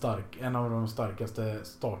 En av de starkaste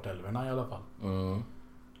startelverna i alla fall.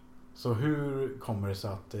 Så hur kommer det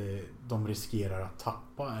sig att de riskerar att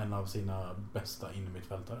tappa en av sina bästa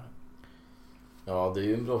innermittfältare? Ja, det är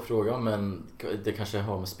ju en bra fråga, men det kanske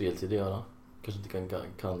har med speltid att göra. Kanske inte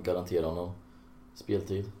kan garantera honom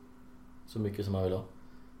speltid så mycket som han vill ha.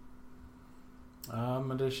 Ja,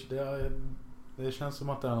 men det känns som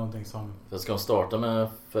att det är någonting som... För ska de starta med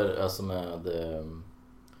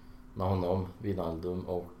honom, Wijnaldum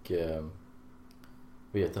och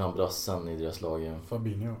vad heter han, brassen i deras lag?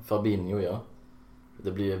 Fabinho, ja.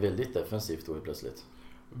 Det blir väldigt defensivt då plötsligt.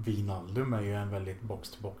 Wijnaldum är ju en väldigt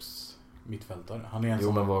box-to-box mittfältare. Han är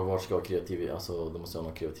en men var ska kreativitet? Alltså de måste ha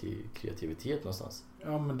någon kreativitet någonstans.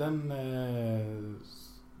 Ja, men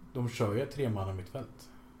de kör ju ett 3-manna mittfält.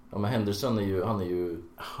 Ja, men Henderson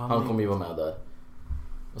han kommer ju vara med där.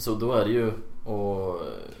 Så då är det ju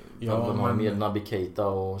de har mer Naby Keita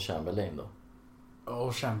och Chamberlain då.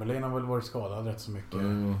 Och Chamberlain har väl varit skadad rätt så mycket.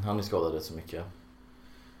 Han är skadad rätt så mycket.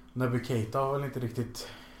 Naby Keita har väl inte riktigt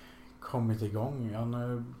kommit igång. Han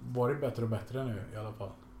har varit bättre och bättre nu i alla fall.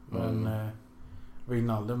 Men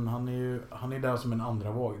Wijnaldum, han är där som en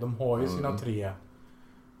andra våg. De har ju sina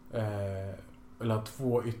eller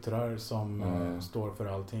 2 yttrar som står för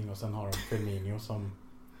allting. Och sen har de Firmino som...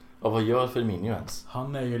 Ja, vad gör Firmino ens?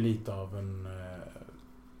 Han är ju lite av en...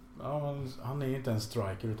 han är ju inte en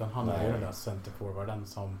striker, utan han är ju den där centerforwarden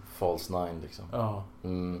som... False nine liksom. Ja.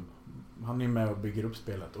 Han är med och bygger upp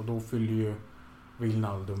spelet. Och då fyller ju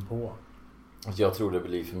Wijnaldum på. Jag tror det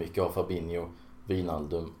blir för mycket av Fabinho,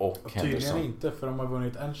 Wijnaldum och Henderson. Tydligen inte, för de har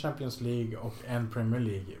vunnit en Champions League och en Premier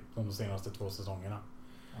League de senaste 2 säsongerna.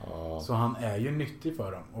 Så han är ju nyttig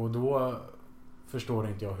för dem. Och då förstår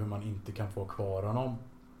inte jag hur man inte kan få kvar honom.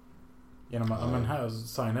 Genom att men här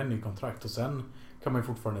signa en ny kontrakt. Och sen kan man ju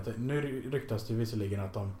fortfarande... Nu ryktas det visserligen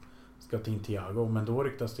att de ska ta in Thiago. Men då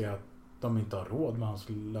ryktas det att de inte har råd med hans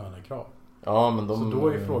lönekrav. Ja, men så då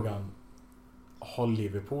är frågan... Har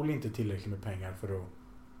Liverpool inte tillräckligt med pengar för att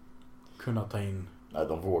kunna ta in... Nej,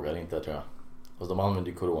 de vågar inte, tror jag. Alltså, de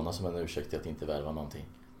använder ju corona som en ursäkt till att inte värva någonting.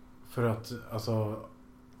 För att, alltså...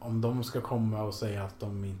 Om de ska komma och säga att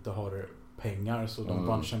de inte har pengar, så de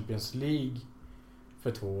vann Champions League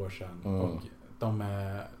för 2 år sedan. Och de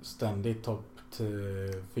är ständigt topp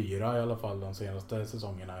 4 i alla fall de senaste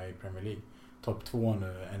säsongerna i Premier League. Topp 2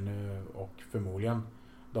 nu ännu, och förmodligen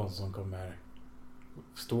de som kommer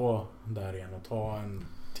stå där igen och ta en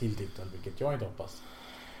till titel, vilket jag inte hoppas.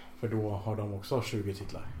 För då har de också 20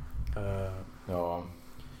 titlar. Ja.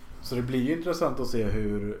 Så det blir ju intressant att se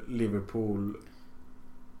hur Liverpool...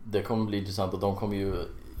 Det kommer bli intressant, och de kommer ju...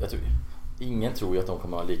 Ingen tror ju att de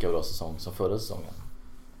kommer ha lika bra säsong som förra säsongen.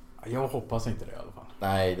 Jag hoppas inte det i alla fall.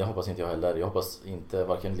 Nej, det hoppas inte jag heller. Jag hoppas inte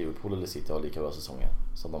varken Liverpool eller City har lika bra säsonger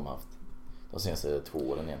som de har haft de senaste 2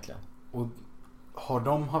 åren egentligen. Och har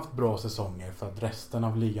de haft bra säsonger för att resten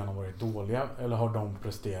av ligan har varit dåliga, eller har de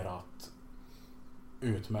presterat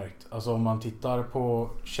utmärkt? Alltså om man tittar på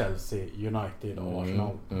Chelsea, United och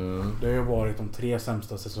Arsenal. Det har ju varit de 3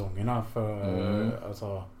 sämsta säsongerna för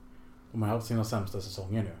alltså, de har haft sina sämsta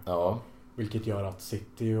säsonger nu. Ja. Vilket gör att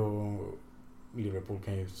City och Liverpool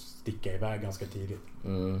kan ju sticka iväg ganska tidigt.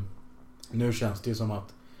 Nu känns det ju som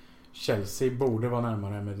att Chelsea borde vara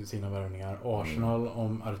närmare med sina värvningar. Arsenal,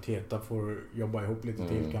 om Arteta får jobba ihop lite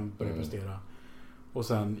till, kan börja prestera. Och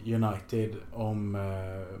sen United,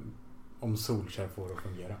 om Solskjaer får det att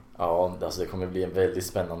fungera. Ja, alltså det kommer bli en väldigt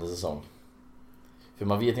spännande säsong. För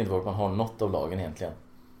man vet inte vart man har något av lagen egentligen.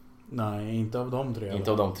 Nej, inte av de 3.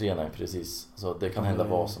 Inte av de 3, nej, precis. Så det kan hända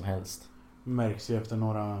vad som helst. Märks ju efter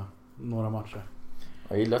några matcher.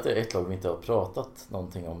 Jag gillar att det är ett lag vi inte har pratat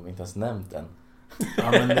någonting om, inte ens nämnt än.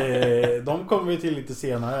 Ja, men de kommer vi till lite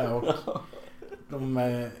senare. Och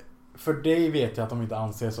för dig vet jag att de inte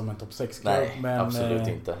anses som en topp 6-klubb. Nej, men absolut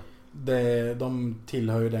inte. De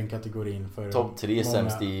tillhör ju den kategorin för topp 3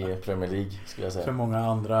 sämst i Premier League, skulle jag säga. För många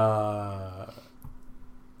andra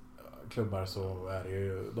klubbar så är det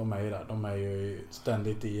ju, de är ju där. De är ju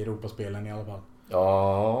ständigt i Europaspelen i alla fall.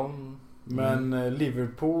 Ja. Men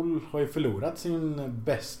Liverpool har ju förlorat sin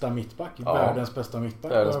bästa mittback, världens bästa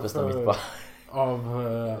mittback. Världens bästa mittback. Av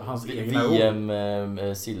hans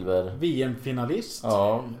egna silver. VM-finalist.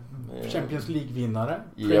 Ja. Champions League-vinnare.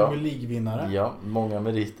 Premier League-vinnare. Ja, många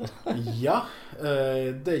meriter. Ja,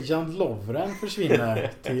 Dejan Lovren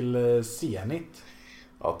försvinner till Zenit.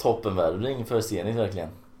 Ja, toppenvärvning för Zenit verkligen.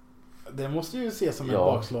 Det måste ju ses som ett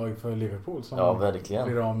bakslag för Liverpool som verkligen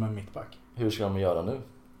blir av med mittback. Hur ska de göra nu?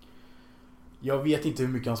 Jag vet inte hur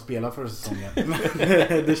mycket han spelar för säsongen.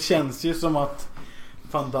 Men det känns ju som att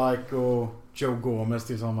Van Dijk och Joe Gomez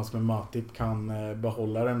tillsammans med Matip kan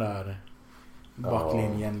behålla den där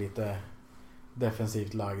backlinjen lite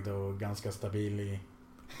defensivt lagd och ganska stabil i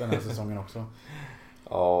den här säsongen också.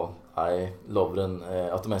 Ja, nej, Lovren,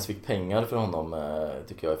 att de ens fick pengar för honom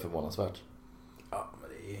tycker jag är förvånansvärt. Ja, men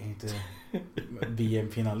det är inte...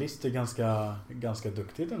 VM-finalist är ganska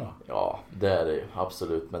duktigt ändå. Ja, det är det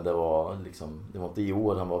absolut, men det var inte i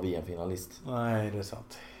år han var VM-finalist. Nej, det är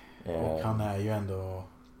sant. Och han är ju ändå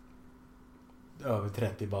över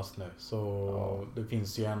 30 bast nu, så det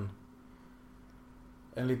finns ju en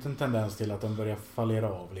liten tendens till att den börjar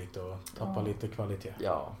fallera av lite och tappa lite kvalitet.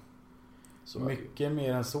 Ja. Så mycket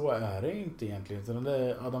mer än så är det inte egentligen. Så det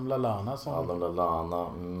är Adam Lallana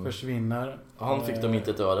som försvinner. Han fick de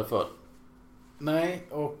inte ett öre för. Nej,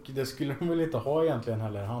 och det skulle de väl inte ha egentligen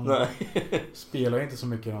heller. Han spelar inte så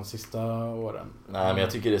mycket de sista åren. Nej, men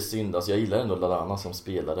jag tycker det är synd. Alltså, jag gillar ändå Lallana som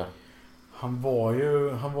spelare. Han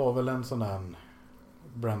var väl en sån där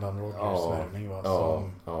Brendan Rodgers-värvning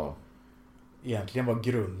som egentligen var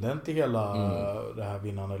grunden till hela det här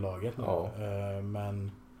vinnande laget nu.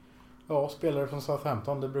 Men spelare från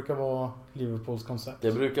Southampton, det brukar vara Liverpools koncept.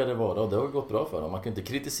 Det brukar det vara, och det har gått bra för dem. Man kan inte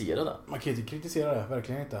kritisera det. Man kan inte kritisera det,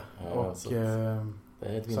 verkligen inte. Och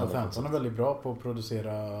Southampton är väldigt bra på att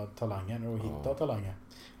producera talanger och hitta talanger.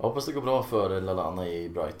 Jag hoppas det går bra för Lallana i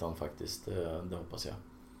Brighton faktiskt. Det hoppas jag.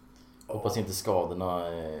 Hoppas inte skadorna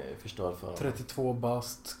förstör för 32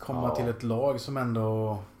 bast, komma till ett lag som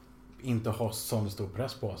ändå inte har sån stor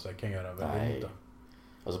press på sig, kan göra väldigt mycket.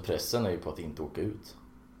 Alltså pressen är ju på att inte åka ut.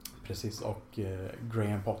 Precis, och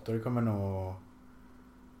Graham Potter kommer nog...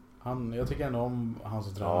 Jag tycker ändå om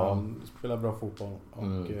hans tränare. Han spelar bra fotboll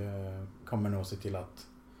och kommer nog se till att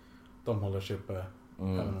de håller sig uppe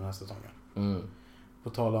även den här säsongen. På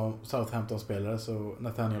tal om Southampton-spelare så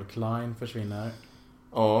Nathaniel Klein försvinner.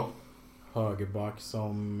 Ja. Högerback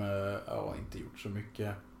som inte gjort så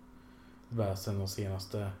mycket väsen de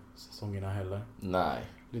senaste säsongerna heller. Nej.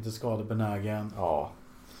 Lite skadebenägen. Ja.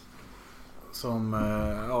 Som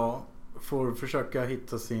får försöka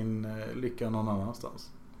hitta sin lycka någon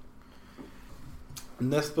annanstans.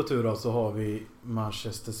 Näst på tur så har vi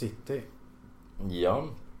Manchester City. Ja.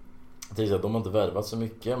 Jag tänkte att de har inte värvat så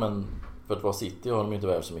mycket, men för att vara City har de inte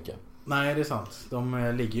värvat så mycket. Nej, det är sant.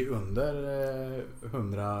 De ligger under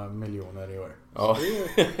 100 miljoner i år. Ja.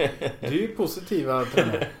 Det är ju positiva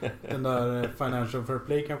trender. Den där Financial Fair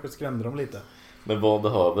Play kanske skrämde dem lite. Men vad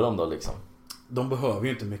behöver de då liksom? De behöver ju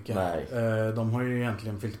inte mycket. Nej. De har ju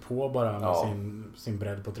egentligen fyllt på bara med sin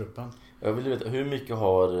bredd på truppen. Jag vill veta, hur mycket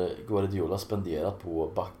har Guardiola spenderat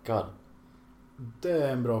på backar? Det är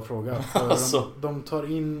en bra fråga. För de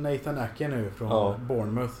tar in Nathan Ake nu från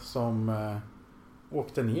Bournemouth som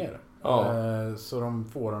åkte ner. Så de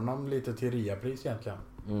får honom lite till reapris egentligen.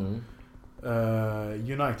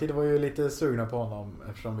 United var ju lite sugna på honom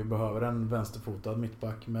eftersom vi behöver en vänsterfotad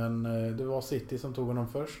mittback. Men det var City som tog honom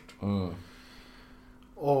först.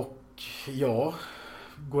 Och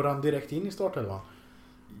går han direkt in i startelvan?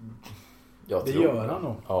 Det gör han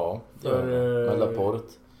nog. Ja, med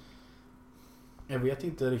Laporte. Jag vet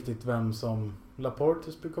inte riktigt vem som...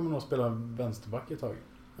 Laporte kommer nog spela vänsterback ett tag.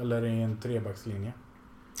 Eller i en trebackslinje.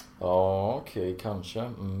 Ja, okej,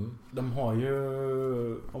 kanske. De har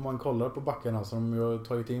ju, om man kollar på backarna, så de har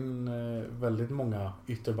tagit in väldigt många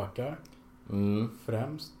ytterbackar.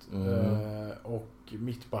 Främst. Och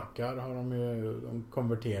mittbackar har de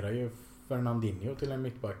konverterar ju Fernandinho till en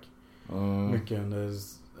mittback. Mycket under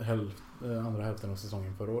andra hälften av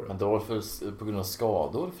säsongen förra året. Men det var på grund av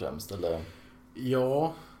skador främst, eller?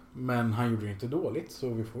 Ja, men han gjorde ju inte dåligt, så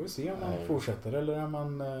vi får väl se om han fortsätter eller om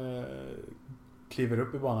han kliver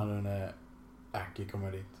upp i banan när Ake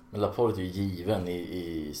kommer dit. Men Laporte är ju given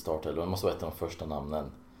i startelvan. Det måste vara ett av de första namnen.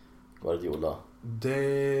 Guardiola.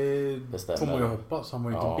 Det får man ju hoppas. Han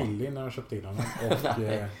var ju inte billig när han köpte in honom. Och,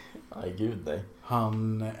 nej, gud nej.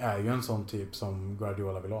 Han är ju en sån typ som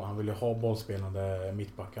Guardiola vill ha. Han vill ju ha bollspelande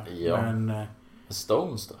mittbackar. Ja. Men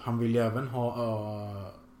Stones då? Han vill ju även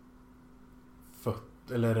ha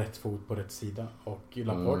rätt fot på rätt sida. Och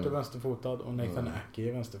Laporte är vänsterfotad och Nathan Ake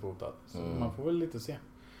är vänsterfotad. Så man får väl lite se.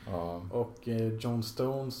 Och John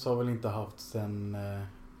Stones har väl inte haft sen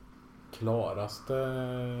klaraste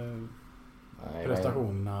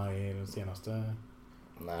prestationerna i den senaste.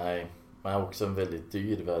 Nej, men också en väldigt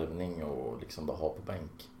dyr värvning och liksom bara ha på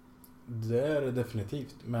bänk. Det är det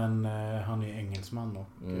definitivt, men han är engelsman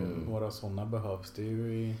och några sådana behövs det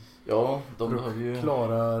ju i de behöver ju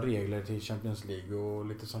klara regler till Champions League och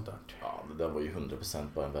lite sånt där. Ja, det där var ju 100%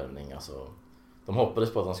 bara en värvning alltså. De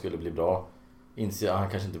hoppades på att han skulle bli bra inser att han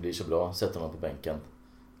kanske inte blir så bra, sätter honom på bänken.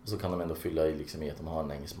 Och så kan de ändå fylla i liksom i att de har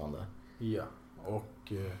en engelsman där. Ja,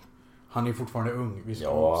 och han är fortfarande ung. Vi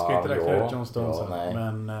ska inte räkna ut John Stones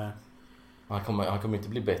men han kommer inte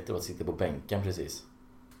bli bättre av att sitta på bänken precis.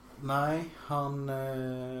 Nej, han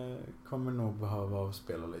kommer nog behöva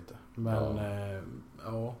spela lite. Men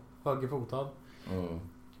högerfotad.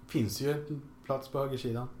 Finns ju en plats på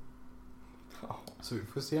högersidan. Ja. Så vi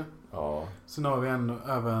får se. Ja. Sen har vi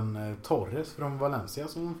även Torres från Valencia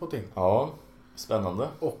som har fått in. Ja, spännande.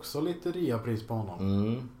 Också lite reapris på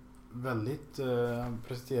honom. Väldigt,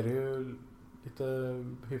 presterar ju lite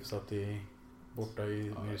hyfsat borta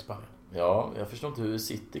nere i Spanien. Ja, jag förstår inte hur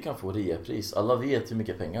City kan få reapris. Alla vet hur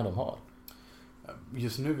mycket pengar de har.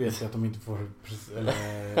 Just nu vet jag att de inte får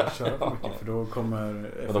köra för mycket, för då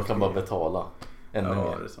kommer... Men de kan bara betala ännu mer.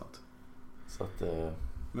 Ja, det är sant. Så att,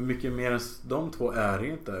 men mycket mer än de två är det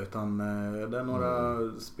inte, utan det är några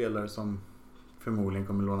spelare som förmodligen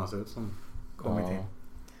kommer lånas ut som kommer till.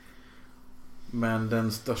 Men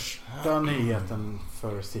den största nyheten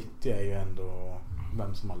för City är ju ändå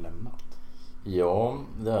vem som har lämnat. Ja,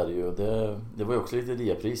 det är det ju. Det var ju också lite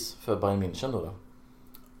reapris för Bayern München då.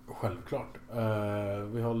 Självklart.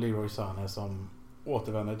 Vi har Leroy Sané som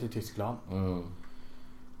återvänder till Tyskland.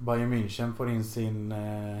 Bayern München får in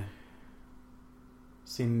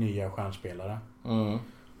sin nya stjärnspelare.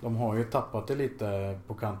 De har ju tappat det lite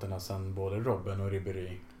på kanterna sen både Robben och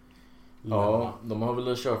Ribéry. Ja, de har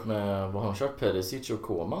väl kört med, vad har de kört? Perisic och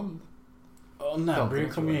Koman? Ja, Nabry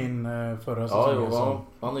kom ju in förra säsongen. Ja,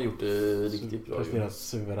 han har gjort det riktigt bra. Presterat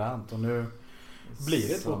suveränt, och nu blir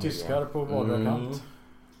det två tyskar på vardera kant.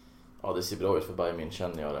 Ja, det ser bra ut för Bayern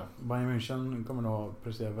München, gör det. Bayern München kommer nog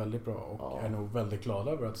prestera väldigt bra och är nog väldigt glad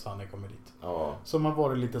över att Sané kommer dit. Ja. Som har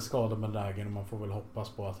varit lite skadad med lägen, och man får väl hoppas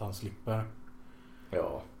på att han slipper.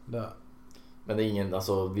 Ja. Det. Men det är ingen,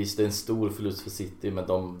 alltså visst det är en stor förlust för City, men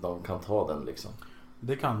de kan ta den liksom.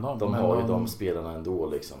 Det kan de. De har ju de spelarna ändå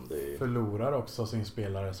liksom. Det är... förlorar också sin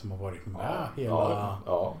spelare som har varit med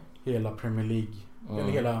hela Premier League.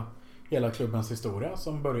 Eller hela klubbens historia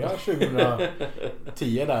som börjar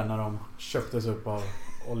 2010 där när de köptes upp av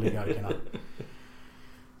oligarkerna.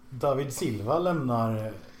 David Silva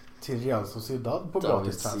lämnar till Real Sociedad på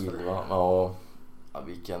gratis transfer. Silva, ja,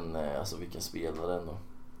 vilken spelare ändå.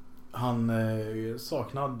 Han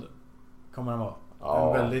saknad kommer han vara.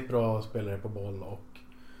 En väldigt bra spelare på boll, och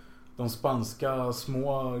de spanska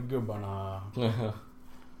små gubbarna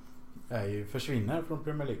försvinner från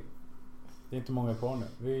Premier League. Det är inte många kvar nu.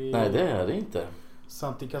 Nej, det är det inte.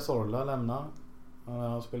 Santi Cazorla lämnar.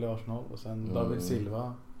 Han spelar i Arsenal. Och sen David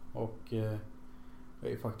Silva. Och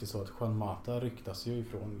det är faktiskt så att Juan Mata ryktas ju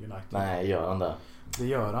ifrån United. Nej, gör han det? Det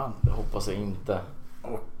gör han. Det hoppas jag inte.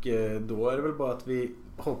 Och då är det väl bara att vi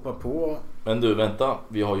hoppar på. Men du, vänta.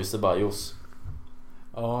 Vi har ju Ceballos.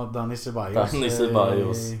 Ja, Dani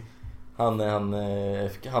Ceballos. Han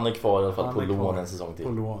är kvar i alla fall på lån en säsong till.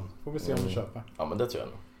 På lån. Får vi se om vi köper. Ja, men det tror jag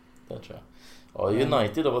nog. Ja,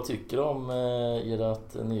 United då, vad tycker du om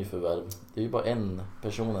ert nyförvärv? Det är ju bara en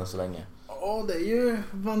person än så länge. Ja, det är ju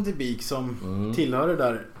Van de Beek som tillhör det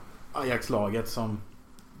där Ajax-laget som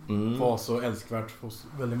var så älskvärt hos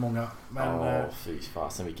väldigt många. Men, fy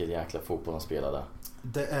fasen vilken jäkla fotboll de spelade.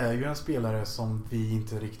 Det är ju en spelare som vi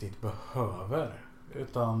inte riktigt behöver.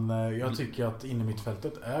 Utan jag tycker att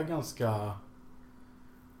innermittfältet är ganska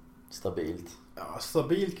stabilt. Ja,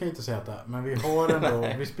 stabilt kan jag inte säga att det är. Men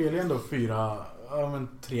vi spelar ju ändå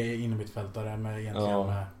 3 innermittfältare med egentligen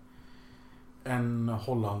med en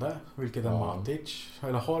hollande, vilket är Matic,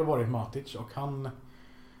 eller har varit Matic, och han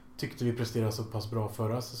tyckte vi presterade så pass bra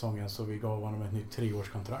förra säsongen så vi gav honom ett nytt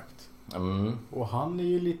 3-årskontrakt. Och han är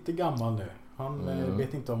ju lite gammal nu. Han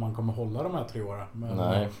vet inte om han kommer hålla de här 3 åren. Men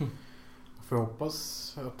nej. Får jag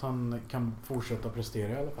hoppas att han kan fortsätta prestera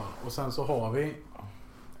i alla fall. Och sen så har vi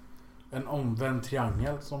en omvänd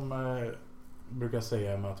triangel som brukar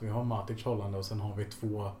säga med att vi har Matic hållande och sen har vi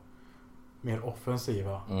 2 mer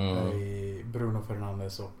offensiva i Bruno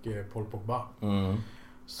Fernandes och Paul Pogba.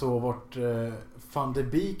 Så vart Van de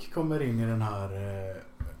Beek kommer in i den här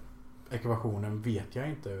ekvationen vet jag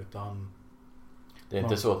inte, utan det är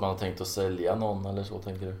inte så att man har tänkt att sälja någon eller så,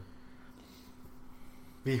 tänker du?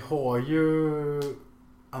 Vi har ju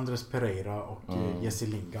Andres Pereira och Jesse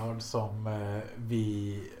Lingard som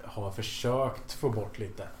vi har försökt få bort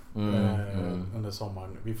lite under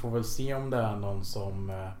sommaren. Vi får väl se om det är någon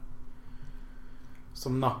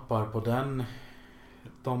som nappar på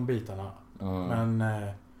de bitarna. Men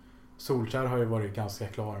Solskjaer har ju varit ganska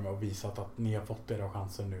klar med och visat att ni har fått era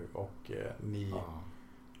chanser nu och ni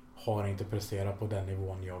har inte presterat på den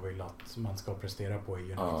nivån jag vill att man ska prestera på i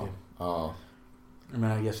United. Jag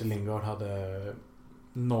menar, Jesse Lingard hade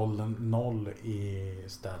 0-0 i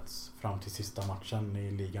stats fram till sista matchen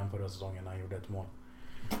i ligan förra säsongen när han gjorde ett mål.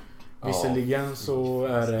 Visserligen så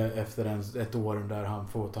är det efter ett år där han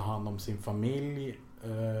får ta hand om sin familj,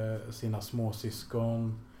 sina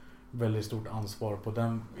småsyskon, väldigt stort ansvar på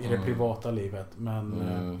den i det privata livet, men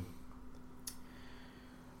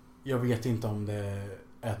jag vet inte om det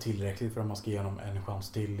är tillräckligt för att man ska ge honom en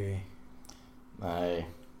chans till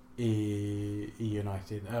i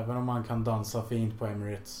United. Även om man kan dansa fint på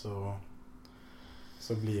Emirates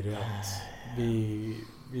så blir det att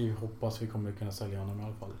vi hoppas vi kommer kunna sälja honom i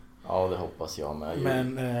alla fall. Ja, det hoppas jag med.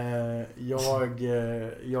 Men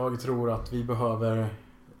jag tror att vi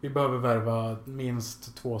behöver värva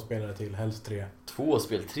minst 2 spelare till, helst 3.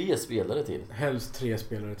 3 spelare till? Helst 3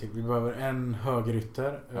 spelare till. Vi behöver en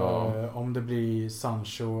högerytter. Om det blir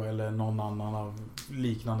Sancho eller någon annan av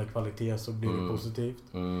liknande kvalitet så blir det positivt.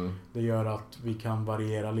 Det gör att vi kan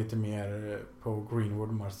variera lite mer på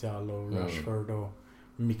Greenwood, Martial och Rashford och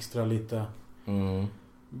mixtra lite.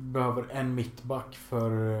 Behöver en mittback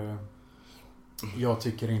för jag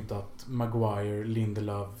tycker inte att Maguire,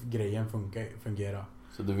 Lindelöf-grejen fungerar.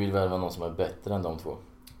 Så du vill värva någon som är bättre än de 2?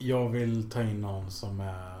 Jag vill ta in någon som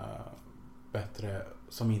är bättre,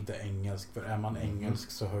 som inte är engelsk. För är man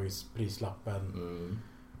engelsk så höjs prislappen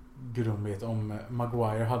grumligt. Om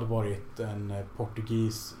Maguire hade varit en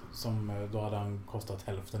portugis, då hade han kostat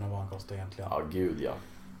hälften av vad han kostar egentligen. Ja, gud ja.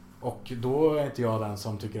 Och då är inte jag den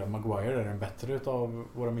som tycker att Maguire är den bättre utav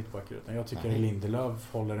våra mittbackar, utan jag tycker att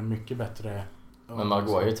Lindelöf håller en mycket bättre. Men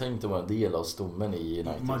Maguire tänkte vara en del av stommen i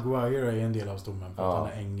United. Maguire är en del av stommen för att han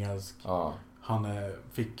är engelsk. Han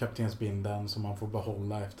fick kaptensbindeln som han får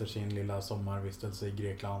behålla efter sin lilla sommarvistelse i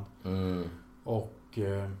Grekland. Och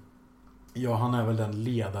han är väl den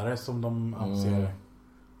ledare som de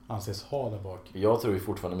anses ha där bak. Jag tror ju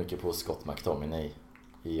fortfarande mycket på Scott McTominay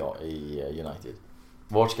i United.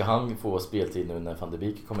 Vart ska han få speltid nu när Van de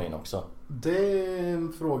Beek kommer in också? Det är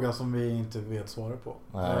en fråga som vi inte vet svara på.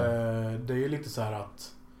 Det är ju lite så här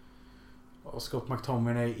att Scott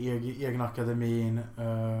McTominay egna akademin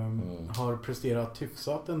har presterat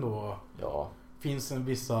hyfsat ändå. Ja. Finns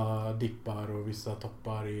vissa dippar och vissa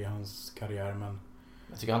toppar i hans karriär, men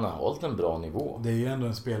jag tycker han har hållit en bra nivå. Det är ju ändå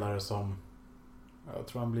en spelare som, jag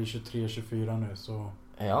tror han blir 23-24 nu, så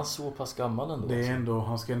är han så pass gammal ändå? Det är ändå,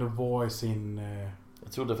 han ska ändå vara i sin.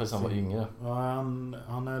 Jag trodde faktiskt han var yngre. Ja,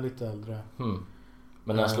 han är lite äldre.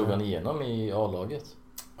 Men när slog han igenom i A-laget?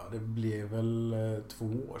 Ja, det blev väl 2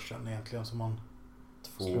 år sedan egentligen som han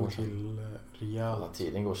slog till rejält. Ja,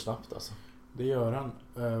 tiden går snabbt alltså. Det gör han.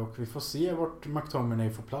 Och vi får se vart McTominay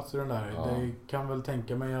får plats i den där. Ja. Det kan väl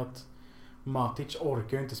tänka mig att Matic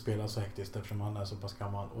orkar ju inte spela så hektiskt eftersom han är så pass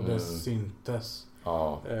gammal. Och det syntes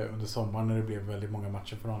under sommaren när det blev väldigt många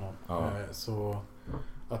matcher för honom. Så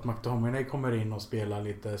att McTominay kommer in och spelar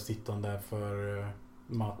lite sittande för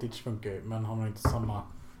Matic funkar ju. Men han har inte samma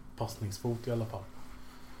passningsfot i alla fall.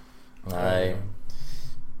 Nej.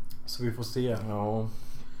 Så vi får se. Ja.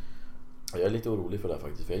 Jag är lite orolig för det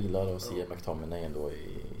faktiskt. För jag gillar att se McTominay ändå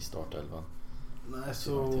i startelvan. Nej,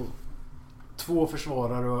 så 2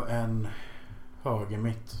 försvarare och en höger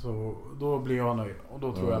mitt. Så då blir jag nöjd. Och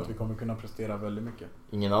då tror jag att vi kommer kunna prestera väldigt mycket.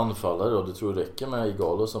 Ingen anfallare då? Du tror det räcker med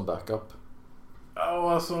Igalo som backup?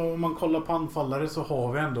 Ja, alltså om man kollar på anfallare så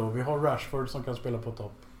har vi har Rashford som kan spela på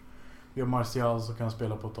topp. Vi har Martial som kan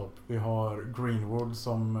spela på topp. Vi har Greenwood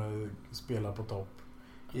som spelar på topp.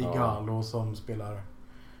 Igalo som spelar.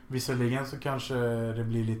 Visserligen så kanske det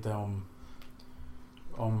blir lite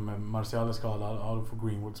om Martial är skadad, då får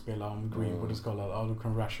Greenwood spela. Om Greenwood är skadad, då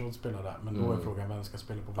kan Rashford spela där. Men då är frågan vem ska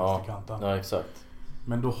spela på vänsterkanten. Ja, exakt.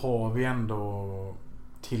 Men då har vi ändå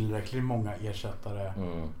tillräckligt många ersättare.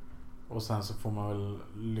 Och sen så får man väl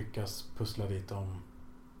lyckas pussla dit dem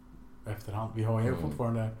efterhand. Vi har ju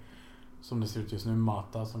fortfarande, som det ser ut just nu,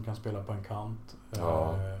 Mata som kan spela på en kant.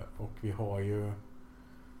 Och vi har ju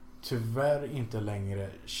tyvärr inte längre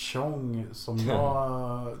Chong som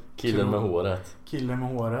jag Killen med håret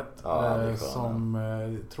som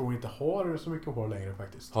tror inte har så mycket hår längre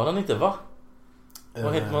faktiskt. Har han inte, va?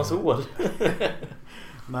 Vad heter hans hår?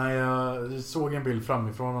 Nej, jag såg en bild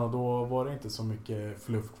framifrån och då var det inte så mycket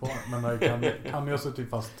fluff kvar. Men det kan ju ha suttit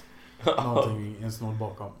fast någonting i en snål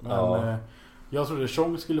bakom. Men jag trodde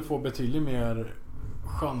Chong skulle få betydligt mer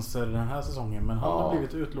chanser den här säsongen. Men han har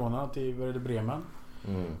blivit utlånad till Werder Bremen.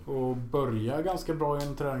 Och började ganska bra i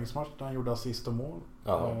en träningsmatch där han gjorde assist och mål.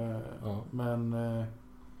 Men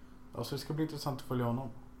alltså det ska bli intressant att följa honom.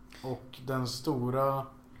 Och den stora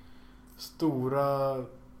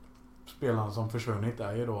spelaren som försvunnit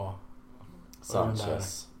är ju då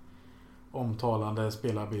Sanchez. omtalande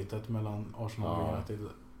spelarbytet mellan Arsenal och United.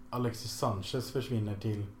 Alexis Sanchez försvinner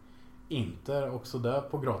till Inter också där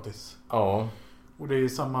på gratis. Ja. Och det är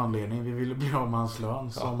samma anledning. Vi ville bli av med hans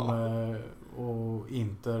lön och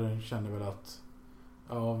Inter känner väl att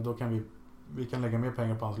då kan vi kan lägga mer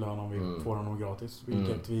pengar på hans lön om vi får honom gratis,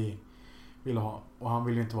 vilket vi vill ha. Och han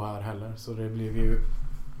vill ju inte vara här heller, så det blir ju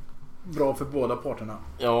bra för båda parterna.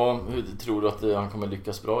 Ja, hur tror du att han kommer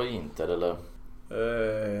lyckas bra i Inter eller?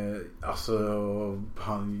 Alltså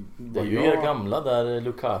det är ju er gamla där,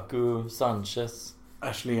 Lukaku, Sanchez,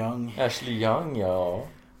 Ashley Young, ja.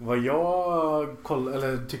 Vad jag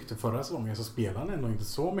tyckte förra säsongen så spelade han ändå inte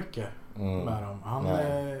så mycket med dem.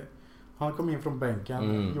 Han kom in från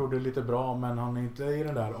bänken, gjorde lite bra, men han är inte i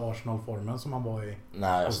den där Arsenal-formen som han var i.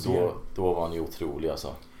 Nej, alltså då var han ju otrolig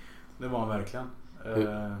alltså. Det var han verkligen.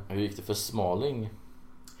 Hur gick det för Smalling?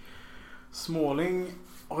 Smalling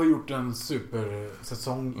har gjort en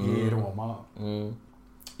supersäsong i Roma.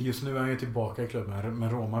 Just nu är han ju tillbaka i klubben, men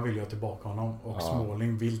Roma vill ju ha tillbaka honom. Och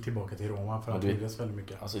Smalling vill tillbaka till Roma för att han trivs väldigt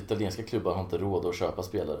mycket. Alltså italienska klubbar har inte råd att köpa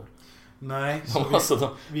spelare. Nej, så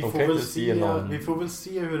vi får väl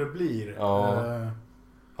se hur det blir.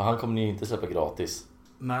 Han kommer ni inte släppa gratis.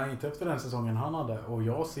 Nej, inte efter den säsongen han hade. Och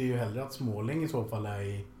jag ser ju hellre att Smalling i så fall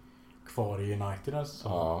är kvar i United.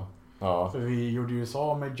 För vi gjorde ju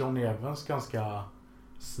så med Johnny Evans ganska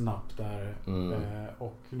snabbt där.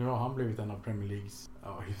 Och nu har han blivit en av Premier Leagues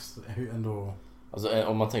ändå. Alltså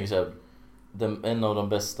om man tänker så här, en av de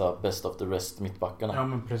best of the rest mittbackarna. Ja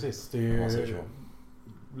men precis, det är ju,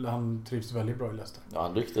 han trivs väldigt bra i Leicester. Ja,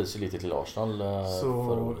 han ryktades ju lite till Arsenal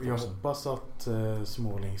så jag hoppas att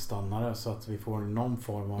Smalling stannar så att vi får någon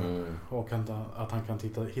form av och att han kan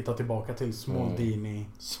hitta tillbaka till Smaldini.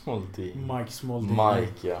 Mike Smaldini.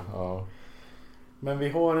 Mike, ja. Men vi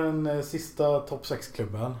har en sista topp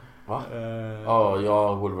 6-klubben. Va?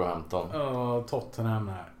 Wolverhampton. Tottenham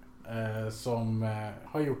här. Som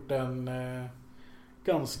har gjort en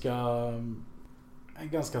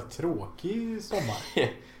ganska tråkig sommar.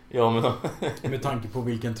 Ja, men med tanke på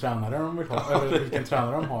vilken tränare de vill ha, eller vilken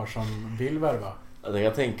tränare de har som vill värva.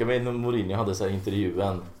 Jag tänker mig när Mourinho hade så här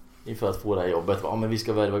intervjun inför att få det här jobbet. Men vi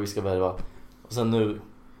ska värva. Och sen nu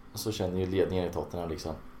så känner ju ledningen i Tottenham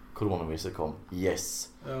liksom. Coronaviruset kom. Yes.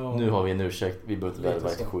 Nu har vi en ursäkt. Vi behöver inte värva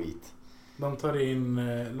ett skit. De tar in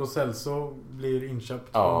Lo Celso, blir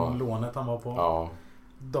inköpt från lånet han var på.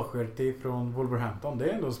 Doherty från Wolverhampton. Det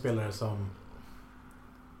är ändå spelare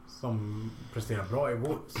som presterar bra i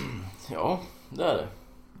Wolves. Ja, det är det.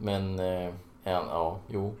 Men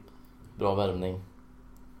bra värvning.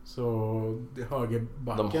 Så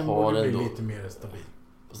högerbacken borde bli lite mer stabil.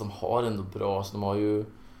 Fast de har ändå bra. Så de har ju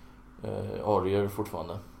Aurier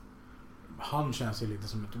fortfarande. Han känns ju lite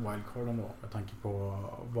som ett wildcard ändå, med tanke på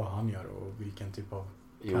vad han gör och vilken typ av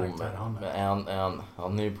karaktär han är. Men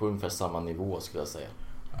han är ju på ungefär samma nivå skulle jag säga.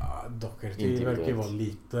 Ja, Doherty verkar ju vara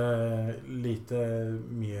lite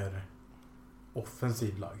mer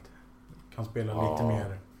offensiv lagd. Kan spela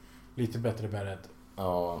lite bättre beredd.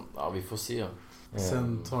 Ja, vi får se.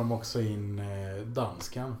 Sen tar de också in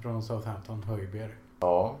danskan från Southampton, Højbjerg.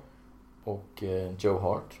 Ja, och Joe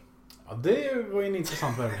Hart. Ja, det var en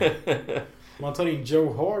intressant värvning. Man tar in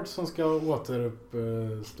Joe Hart som ska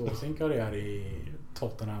återuppstå sin karriär i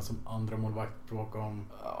Tottenham som andra målvakt bakom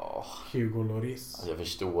Hugo Lloris. Alltså jag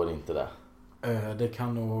förstår inte det. Det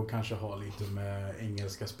kan nog kanske ha lite med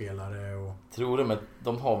engelska spelare och... Tror du, men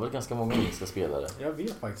de har väl ganska många engelska spelare? Jag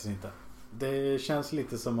vet faktiskt inte. Det känns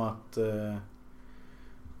lite som att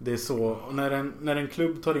det är så när en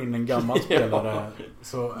klubb tar in en gammal spelare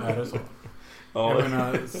så är det så. Jag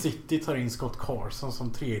menar, City tar in Scott Carson som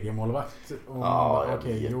tredje målvakt. Men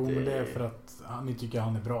det är för att ni tycker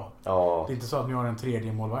han är bra. Det är inte så att ni har en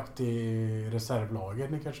tredje målvakt i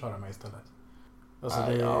reservlaget ni kan köra med istället. Alltså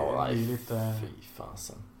det är lite... Fy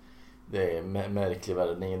fasen. Det är märklig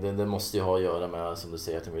världning. Det måste ju ha att göra med, som du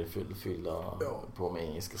säger, att de vill fylla på med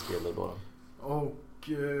engelska spelare bara. Och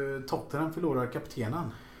Tottenham förlorar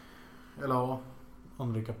kaptenen. Eller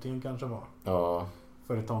andra kapten kanske var. Ja.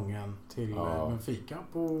 Företagen till Benfica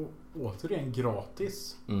på återigen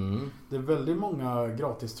gratis. Det är väldigt många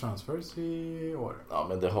gratis transfers i år. Ja,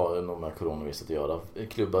 men det har nog med coronaviruset att göra.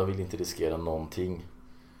 Klubbar vill inte riskera någonting.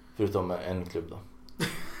 Förutom en klubb då.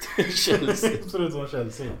 Chelsea. Förutom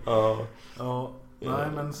Chelsea. Nej,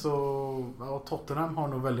 men så Tottenham har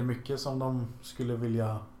nog väldigt mycket som de skulle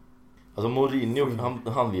vilja. Alltså Mourinho,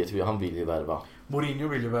 han vet ju, han vill ju värva. Mourinho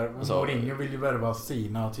vill ju värva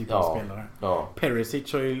sina typer av spelare.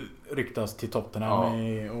 Perisic har ju ryktats till Tottenham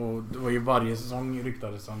och det var ju varje säsong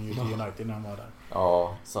ryktades han ju till United när han var där.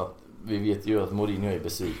 Ja, så vi vet ju att Mourinho är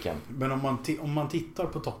besviken. Men om man tittar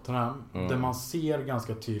på Tottenham, där man ser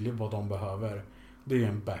ganska tydligt vad de behöver, det är ju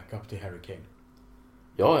en backup till Harry Kane.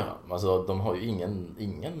 Ja, alltså de har ju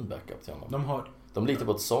ingen backup till honom. De litar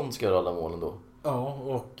på att Son ska göra alla målen då. Ja,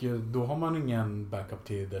 och då har man ingen backup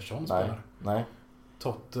till där Son spelar. Nej.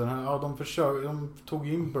 Tottenham, ja, de tog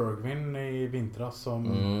in Bergwijn i vintras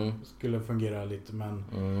som skulle fungera lite, men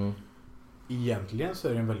egentligen så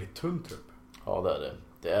är det en väldigt tunn trupp. Ja, det är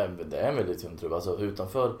det. Det är en väldigt tunn trupp. Alltså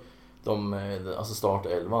utanför alltså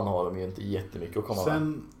startelvan har de ju inte jättemycket att komma med.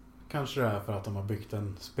 Sen kanske det är för att de har byggt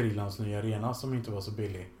en sprillans ny arena som inte var så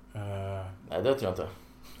billig. Nej, det tror jag inte.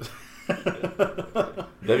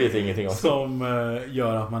 Det vet jag ingenting om. Som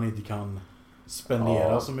gör att man inte kan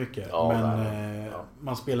spendera så mycket.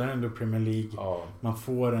 Man spelar ändå Premier League. Ja. Man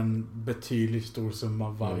får en betydligt stor summa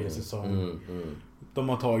varje säsong. De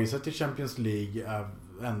har tagit sig till Champions League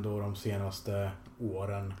ändå de senaste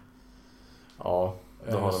åren. Ja,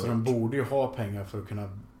 så de borde ju ha pengar för att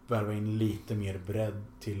kunna värva in lite mer bredd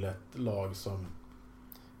till ett lag som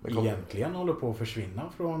egentligen håller på att försvinna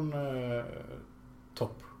från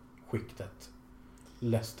toppskiktet.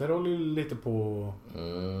 Leicester håller lite på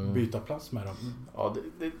att byta plats med dem. Ja,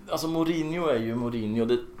 alltså Mourinho är ju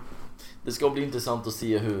Mourinho. Det ska bli intressant att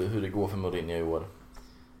se hur det går för Mourinho i år.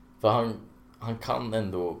 För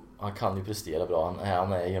han kan ju prestera bra.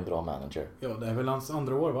 Han är ju en bra manager. Ja, det är väl hans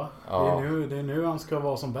andra år, va? Ja. Det är nu han ska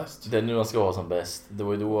vara som bäst. Det är nu han ska vara som bäst. Det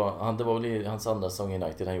var väl i hans andra säsong i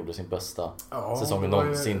United han gjorde sin bästa säsong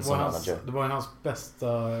någonsin som manager. Det var ju hans bästa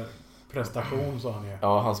prestation, sa han ju.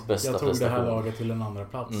 Ja, hans bästa prestation. Jag tog det här laget till en andra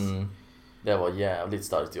plats. Det var jävligt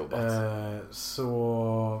starkt jobbat.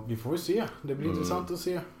 Så vi får ju se. Det blir intressant att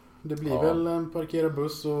se. Det blir väl en parkerad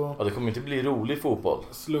buss och... Ja, det kommer inte bli rolig fotboll.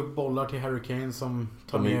 Slå upp bollar till Harry Kane som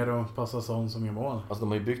tar ner och passar Son som gör mål. Alltså de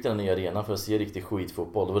har ju byggt den nya arenan för att se riktigt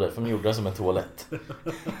skitfotboll. Det var därför de gjorde den som en toalett.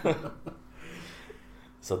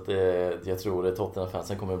 Så att jag tror att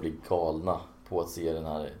Tottenham-fansen kommer att bli galna på att se den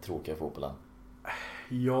här tråkiga fotbollen.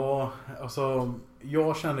 Ja, alltså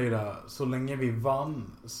jag kände ju det. Så länge vi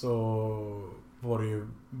vann så var det ju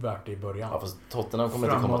värt det i början. Ja, fast Tottenham kommer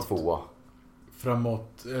inte komma tvåa.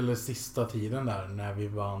 Framåt, eller sista tiden där när vi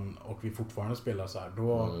vann och vi fortfarande spelar så här,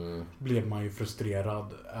 då blev man ju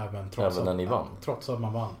frustrerad även trots att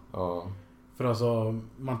man vann. Ja. För alltså,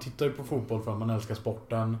 man tittar ju på fotboll för att man älskar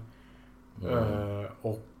sporten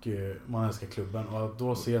och man älskar klubben, och att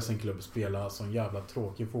då se sin klubb spela sån jävla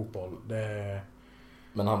tråkig fotboll,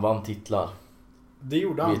 Men han vann titlar. Det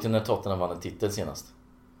gjorde han. Vet du när Tottenham vann en titel senast?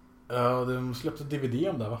 Ja, de släppte DVD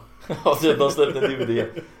om det, va? Ja, de släppte en DVD.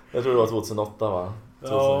 Jag tror det var 2008, va?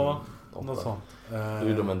 2008. Ja, något sånt. Då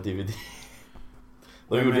gjorde de en DVD.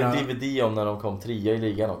 De gjorde en DVD om när de kom 3 i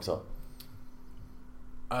ligan också.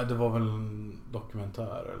 Det var väl en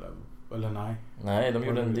dokumentär, eller nej? Nej, de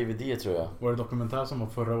gjorde en DVD, tror jag. Var det dokumentär som var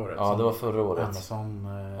förra året? Ja, det var förra året. Amazon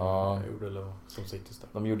gjorde, eller som Cities där.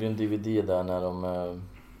 De gjorde en DVD där när de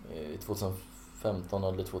 2015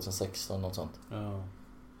 eller 2016, något sånt. Ja.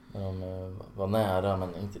 När de var nära,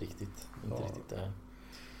 men inte riktigt där.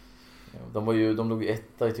 De låg ju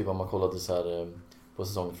etta i typ, om man kollade så här på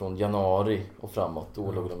säsongen från januari och framåt,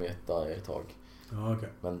 då låg de etta ett tag. Ja, okay.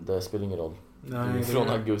 Men det spelar ingen roll. Nej, det är från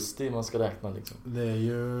augusti man ska räkna liksom. Det är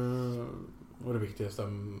ju det viktigaste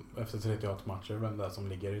efter 38 matcher, vem det är som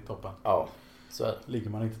ligger i toppen. Ja, så är det. Ligger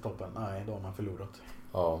man inte i toppen, nej, då har man förlorat.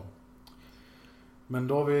 Ja. Men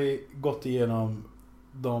då har vi gått igenom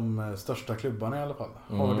de största klubbarna i alla fall.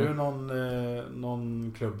 Har du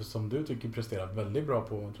någon klubb som du tycker presterar väldigt bra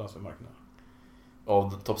på transfermarknaden?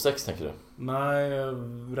 Av topp 6 tänker du? Nej,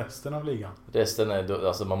 resten av ligan. Resten är,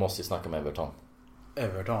 alltså man måste ju snacka med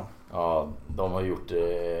Everton. Ja, de har gjort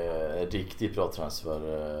riktigt bra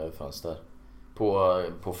transferfönster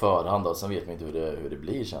på förhand då. Sen vet man inte hur det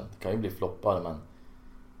blir sen. Det kan ju bli floppar, men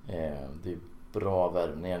det är bra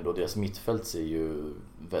värvning ändå. Deras mittfält ser ju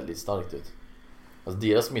väldigt starkt ut. Alltså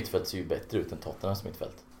deras mittfält ser ju bättre ut än Tottenhams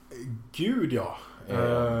mittfält. Gud, ja.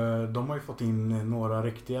 De har ju fått in några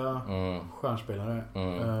riktiga stjärnspelare.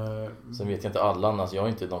 Sen vet jag inte alla, alltså jag har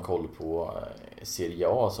inte någon koll på Serie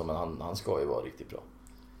A, så, men han ska ju vara riktigt bra.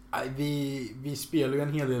 Vi spelar ju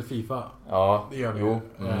en hel del FIFA. Ja, det gör vi.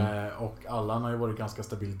 Och Allan har ju varit ganska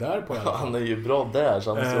stabil där på det. Han är ju bra där,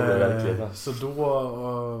 så han står verkligen. Så då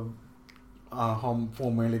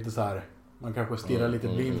får man ju lite så här, man kanske stirrar lite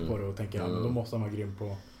blind på det och tänker då måste han vara grym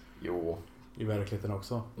på i verkligheten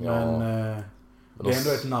också. Men det är ändå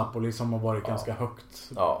ett Napoli som har varit ganska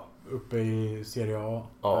högt uppe i Serie A.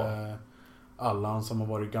 Allan som har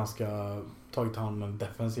varit ganska tagit hand om den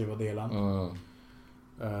defensiva delen.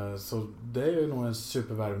 Så det är ju nog en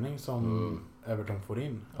supervärvning som Everton får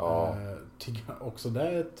in. Ja. Tycker jag också det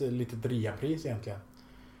är ett litet reapris egentligen.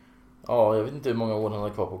 Ja, jag vet inte hur många år han har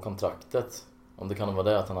kvar på kontraktet. Om det kan vara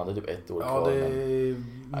det att han hade typ 1 år kvar. Ja,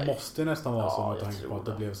 det måste nästan vara så Ja, med jag tanke på tror att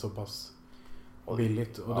det det. blev så pass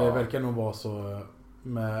billigt. Och Ja. det verkar nog vara så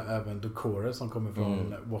med även Doucouré som kommer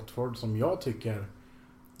från Watford, som jag tycker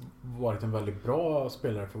varit en väldigt bra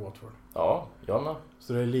spelare för Watford. Ja, jag med.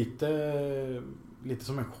 Så det är lite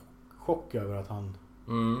som en chock över att han...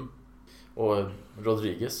 Och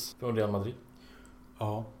Rodriguez från Real Madrid.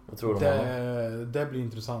 Ja, Vad tror du om honom? det blir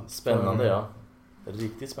intressant. Spännande, ja.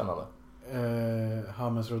 Riktigt spännande.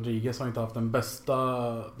 James Rodriguez har inte haft den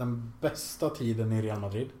bästa tiden i Real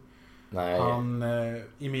Madrid. Nej. Han,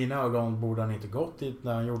 i mina ögon borde han inte gått dit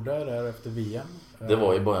när han gjorde det efter VM. Det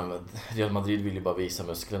var ju bara med Real Madrid ville ju bara visa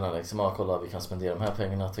musklerna liksom. Ja, kolla, vi kan spendera de här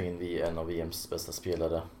pengarna, ta in vi en av VMs bästa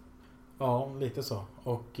spelare. Ja, lite så.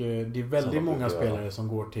 Och det är väldigt många spelare som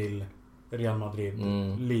går till Real Madrid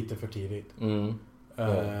lite för tidigt.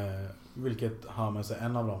 Vilket James är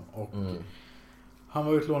en av dem. Och han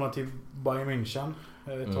var utlånad till Bayern München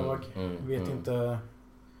ett tag. Vet inte...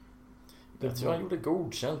 Jag tror han gjorde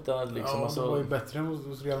godkänt där liksom. Ja, alltså... det var ju bättre än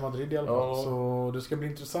hos Real Madrid i alla fall. Ja. Så det ska bli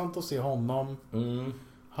intressant att se honom.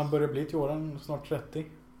 Han börjar bli till åren, snart 30.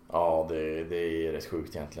 Ja, det är rätt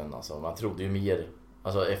sjukt egentligen. Alltså, man trodde ju mer.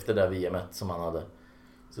 Alltså efter det VM:et som han hade,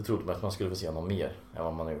 så trodde man att man skulle få se honom mer än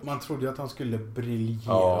vad man har gjort. Man trodde ju att han skulle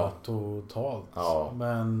briljera totalt. Ja.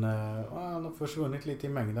 Men han har försvunnit lite i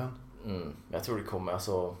mängden. Jag tror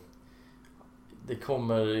det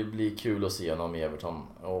kommer bli kul att se honom i Everton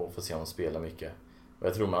och få se honom spela mycket. Och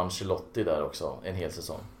jag tror med Ancelotti där också en hel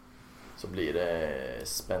säsong, så blir det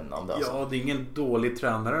spännande alltså. Ja, det är ingen dålig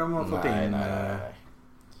tränare de har fått in. Nej.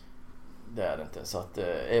 Det är det inte. Så att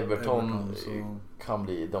Everton så... kan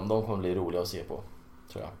bli, de kommer bli roliga att se på,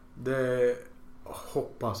 tror jag. Det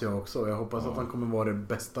hoppas jag också. Jag hoppas att han kommer vara det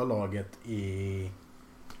bästa laget i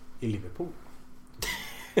Liverpool.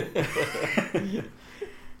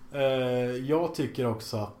 Jag tycker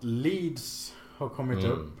också att Leeds har kommit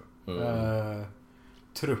upp.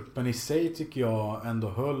 Truppen i sig tycker jag ändå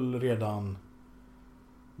höll redan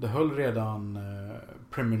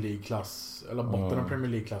Premier League-klass, eller botten av Premier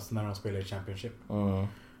League-klass när de spelade i Championship.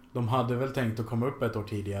 De hade väl tänkt att komma upp ett år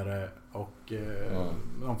tidigare och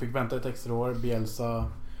de fick vänta ett extra år.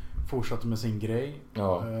 Bielsa fortsatte med sin grej.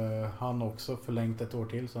 Han också förlängt ett år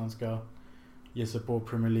till, så han ska ge sig på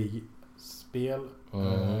Premier League-spel.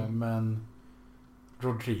 Men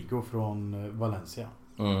Rodrigo från Valencia.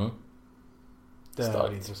 Det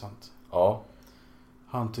är intressant. Ja.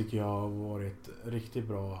 Han tycker jag har varit riktigt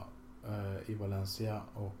bra i Valencia,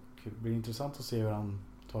 och det blir intressant att se hur han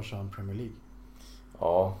tar sig an Premier League.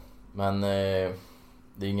 Ja, men det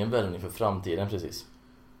är ingen värvning för framtiden precis.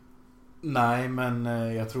 Nej, men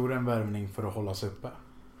jag tror det är en värvning för att hålla sig uppe.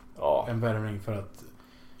 Ja. En värvning för att...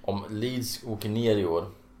 Om Leeds åker ner i år,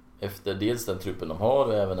 efter dels den truppen de har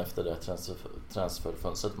och även efter det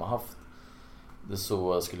transferfönstret de har haft, det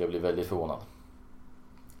så skulle jag bli väldigt förvånad.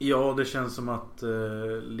 Ja, det känns som att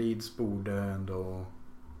Leeds borde ändå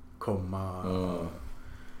komma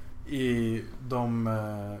i de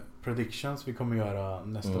predictions vi kommer göra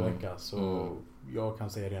nästa vecka. Så jag kan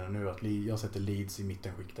säga redan nu att jag sätter Leeds i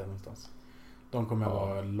mittenskiktet någonstans. De kommer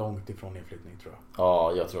vara långt ifrån inflyttning, tror jag.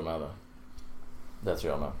 Ja, jag tror med det. Det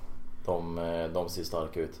tror jag med. De ser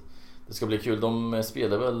starka ut. Det ska bli kul. De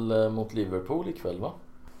spelar väl mot Liverpool ikväll, va?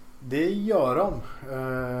 Det gör de.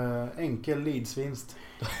 Enkel Leeds-vinst.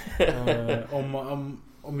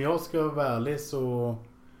 Om jag ska vara ärlig, så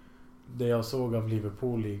det jag såg av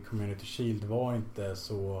Liverpool i Community Shield var inte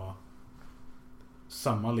så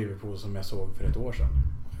samma Liverpool som jag såg för ett år sedan.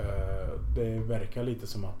 Det verkar lite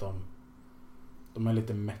som att de är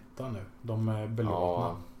lite mätta nu. De är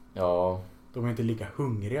belåtna. Ja. De är inte lika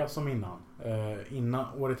hungriga som innan.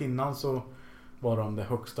 Året innan så var de det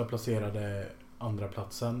högsta placerade andra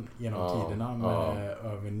platsen genom tiderna med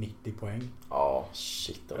över 90 poäng. Ja,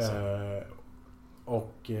 shit alltså.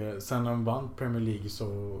 Och sen när de vann Premier League,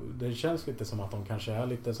 så det känns lite som att de kanske är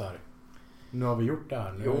lite så här: nu har vi gjort det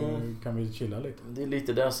här, nu kan vi chilla lite. Det är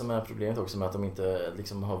lite det som är problemet också, med att de inte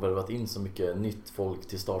liksom har värvat in så mycket nytt folk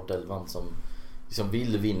till startelvan som liksom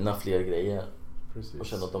vill vinna fler grejer. Precis. Och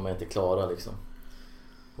känner att de är inte klara liksom.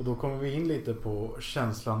 Och då kommer vi in lite på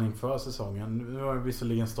känslan inför säsongen. Nu har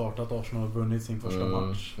visserligen startat, Arsenal har vunnit sin första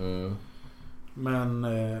match. Men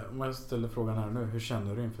om jag ställer frågan här nu, hur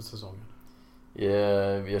känner du inför säsongen?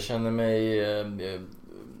 Jag känner mig...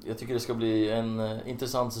 Jag tycker det ska bli en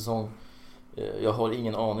intressant säsong. Jag har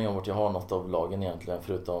ingen aning om vart jag har något av lagen egentligen,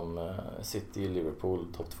 förutom City, Liverpool,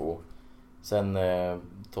 topp 2. Sen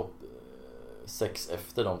topp 6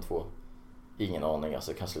 efter de två. ingen aning,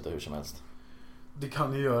 alltså det kan sluta hur som helst. Det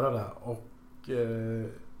kan ju göra det. Och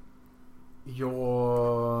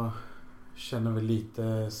jag känner väl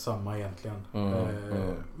lite samma egentligen.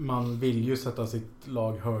 Man vill ju sätta sitt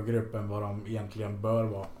lag högre upp än vad de egentligen bör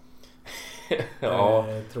vara. Ja,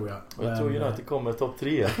 tror jag. Och jag tror ju att det kommer topp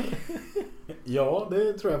 3. Ja,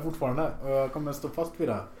 det tror jag fortfarande. Och jag kommer stå fast vid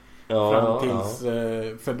det. Fram tills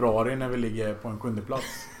februari när vi ligger på en 7:e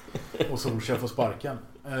plats. Och Solskjaer får sparken.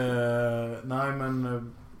 Nej,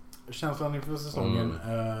 men känslan inför säsongen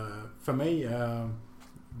för mig är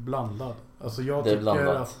blandad. Alltså jag tycker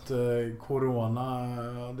blandat. Att corona,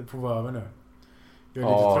 det får vara över nu. Jag är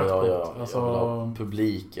lite trött på det. Alltså,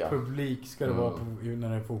 publik ska det vara när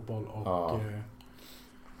det är fotboll. Och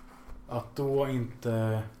att då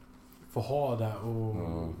inte få ha det och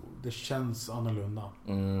det känns annorlunda.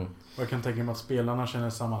 Och jag kan tänka mig att spelarna känner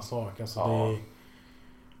samma sak. Alltså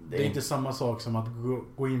det är inte samma sak som att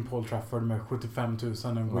gå in på Old Trafford med 75 000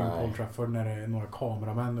 och gå in på Old Trafford när det är några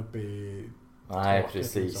kameramän uppe i... Nej,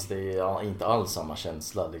 precis. Liksom. Det är inte alls samma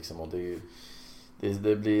känsla liksom. Och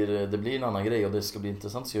det blir en annan grej. Och det ska bli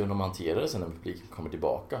intressant att se hur de hanterar det sen när publiken kommer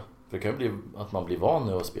tillbaka. För det kan ju bli att man blir van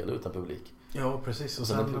nu att spela utan publik. Ja, precis. Och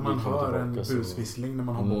sen när man hör en busvissling när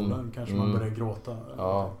man har bollen kanske man börjar gråta.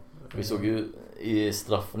 Ja, vi såg ju i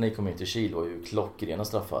straffarna i Community Shield var ju klockrena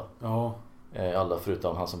straffar. Ja. Alla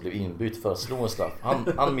förutom han som blev inbytt för att slå en straff.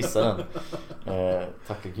 Han missade den.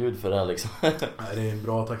 Tacka Gud för det här liksom. Det är en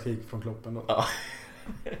bra taktik från Kloppen då. Ja.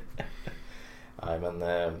 Nej, men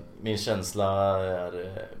min känsla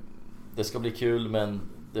är det ska bli kul, men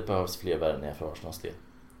det behövs fler värvningar för Arsenals del.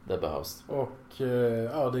 Det behövs. Och det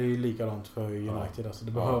är ju likadant för United. Alltså,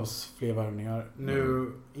 det behövs fler värvningar.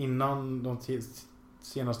 Nu innan de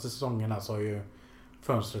senaste säsongerna så har ju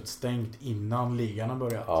fönstret stängt innan ligan har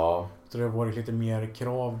börjat. Ja. Så det har varit lite mer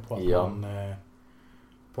krav på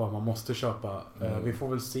att man måste köpa. Vi får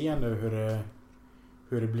väl se nu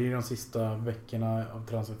hur det blir de sista veckorna av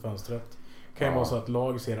transferfönstret. Kan ju vara så att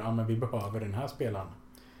lag ser att vi behöver den här spelaren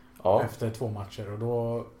efter 2 matcher och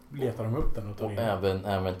då letar de upp den och tar in.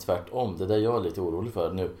 Även tvärtom. Det där jag är lite orolig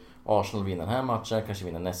för nu. Arsenal vinner den här matchen, kanske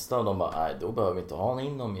vinner nästa och de bara, nej, då behöver vi inte ha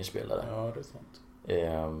in någon mer spelare. Ja, det är sant.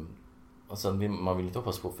 Och sen man vill inte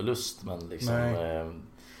hoppas på förlust, men liksom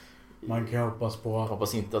man kan hoppas på att...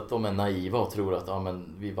 Hoppas inte att de är naiva och tror att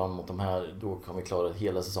vi vann mot de här, då kan vi klara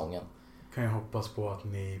hela säsongen. Kan jag hoppas på att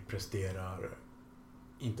ni presterar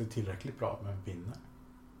inte tillräckligt bra, men vinner.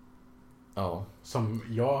 Ja. Som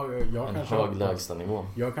jag en kanske hög lägsta nivå.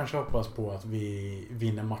 Jag kanske hoppas på att vi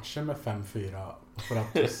vinner matchen med 5-4 för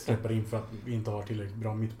att släppa in för att vi inte har tillräckligt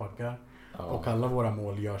bra mittbackar. Ja. Och alla våra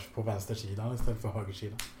mål görs på vänstersidan istället för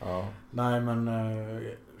högersidan. Ja. Nej, men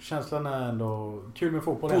känslan är ändå kul med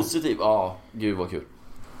fotboll. Positiv, ja. Gud vad kul.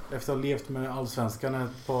 Efter att ha levt med Allsvenskan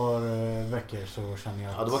ett par veckor så känner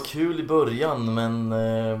jag att... Ja, det var kul i början, men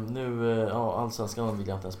nu, Allsvenskan vill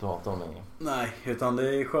jag inte ens prata om längre. Nej, utan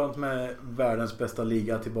det är skönt med världens bästa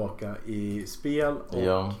liga tillbaka i spel.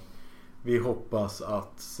 Och vi hoppas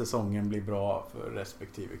att säsongen blir bra för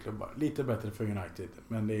respektive klubbar. Lite bättre för United,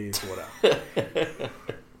 men det är så det.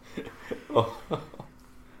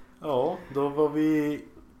 Ja, då var vi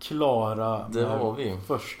klara med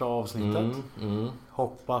första avsnittet.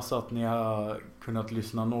 Hoppas att ni har kunnat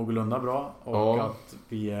lyssna någorlunda bra och att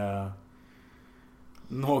vi är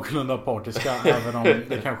någorlunda partiska även om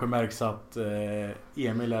det kanske märks att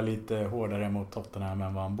Emil är lite hårdare mot Tottenham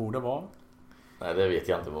än vad han borde vara. Nej, det vet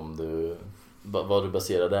jag inte vad du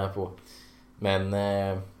baserar det här på. Men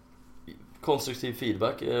konstruktiv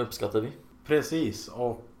feedback uppskattar vi. Precis,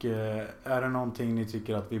 och är det någonting ni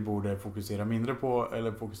tycker att vi borde fokusera mindre på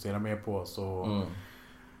eller fokusera mer på så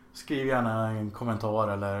skriv gärna en kommentar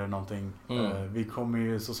eller någonting. Vi kommer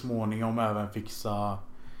ju så småningom även fixa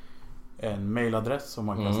en mailadress som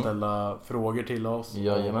man kan ställa frågor till oss.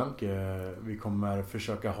 Jajamän. Och vi kommer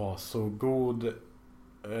försöka ha så god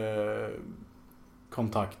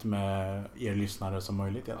kontakt med er lyssnare som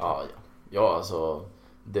möjligt. Ja, alltså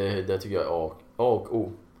det tycker jag är A och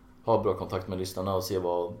O. Ha bra kontakt med lyssnarna och se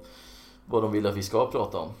vad de vill att vi ska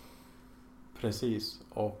prata om. Precis,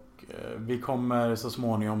 och vi kommer så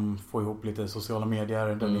småningom få ihop lite sociala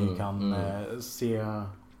medier där ni kan se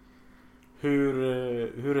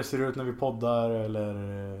hur det ser ut när vi poddar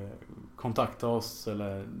eller kontakta oss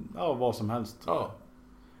eller vad som helst. Ja.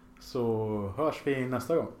 Så hörs vi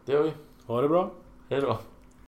nästa gång. Det gör vi. Ha det bra. Hej då.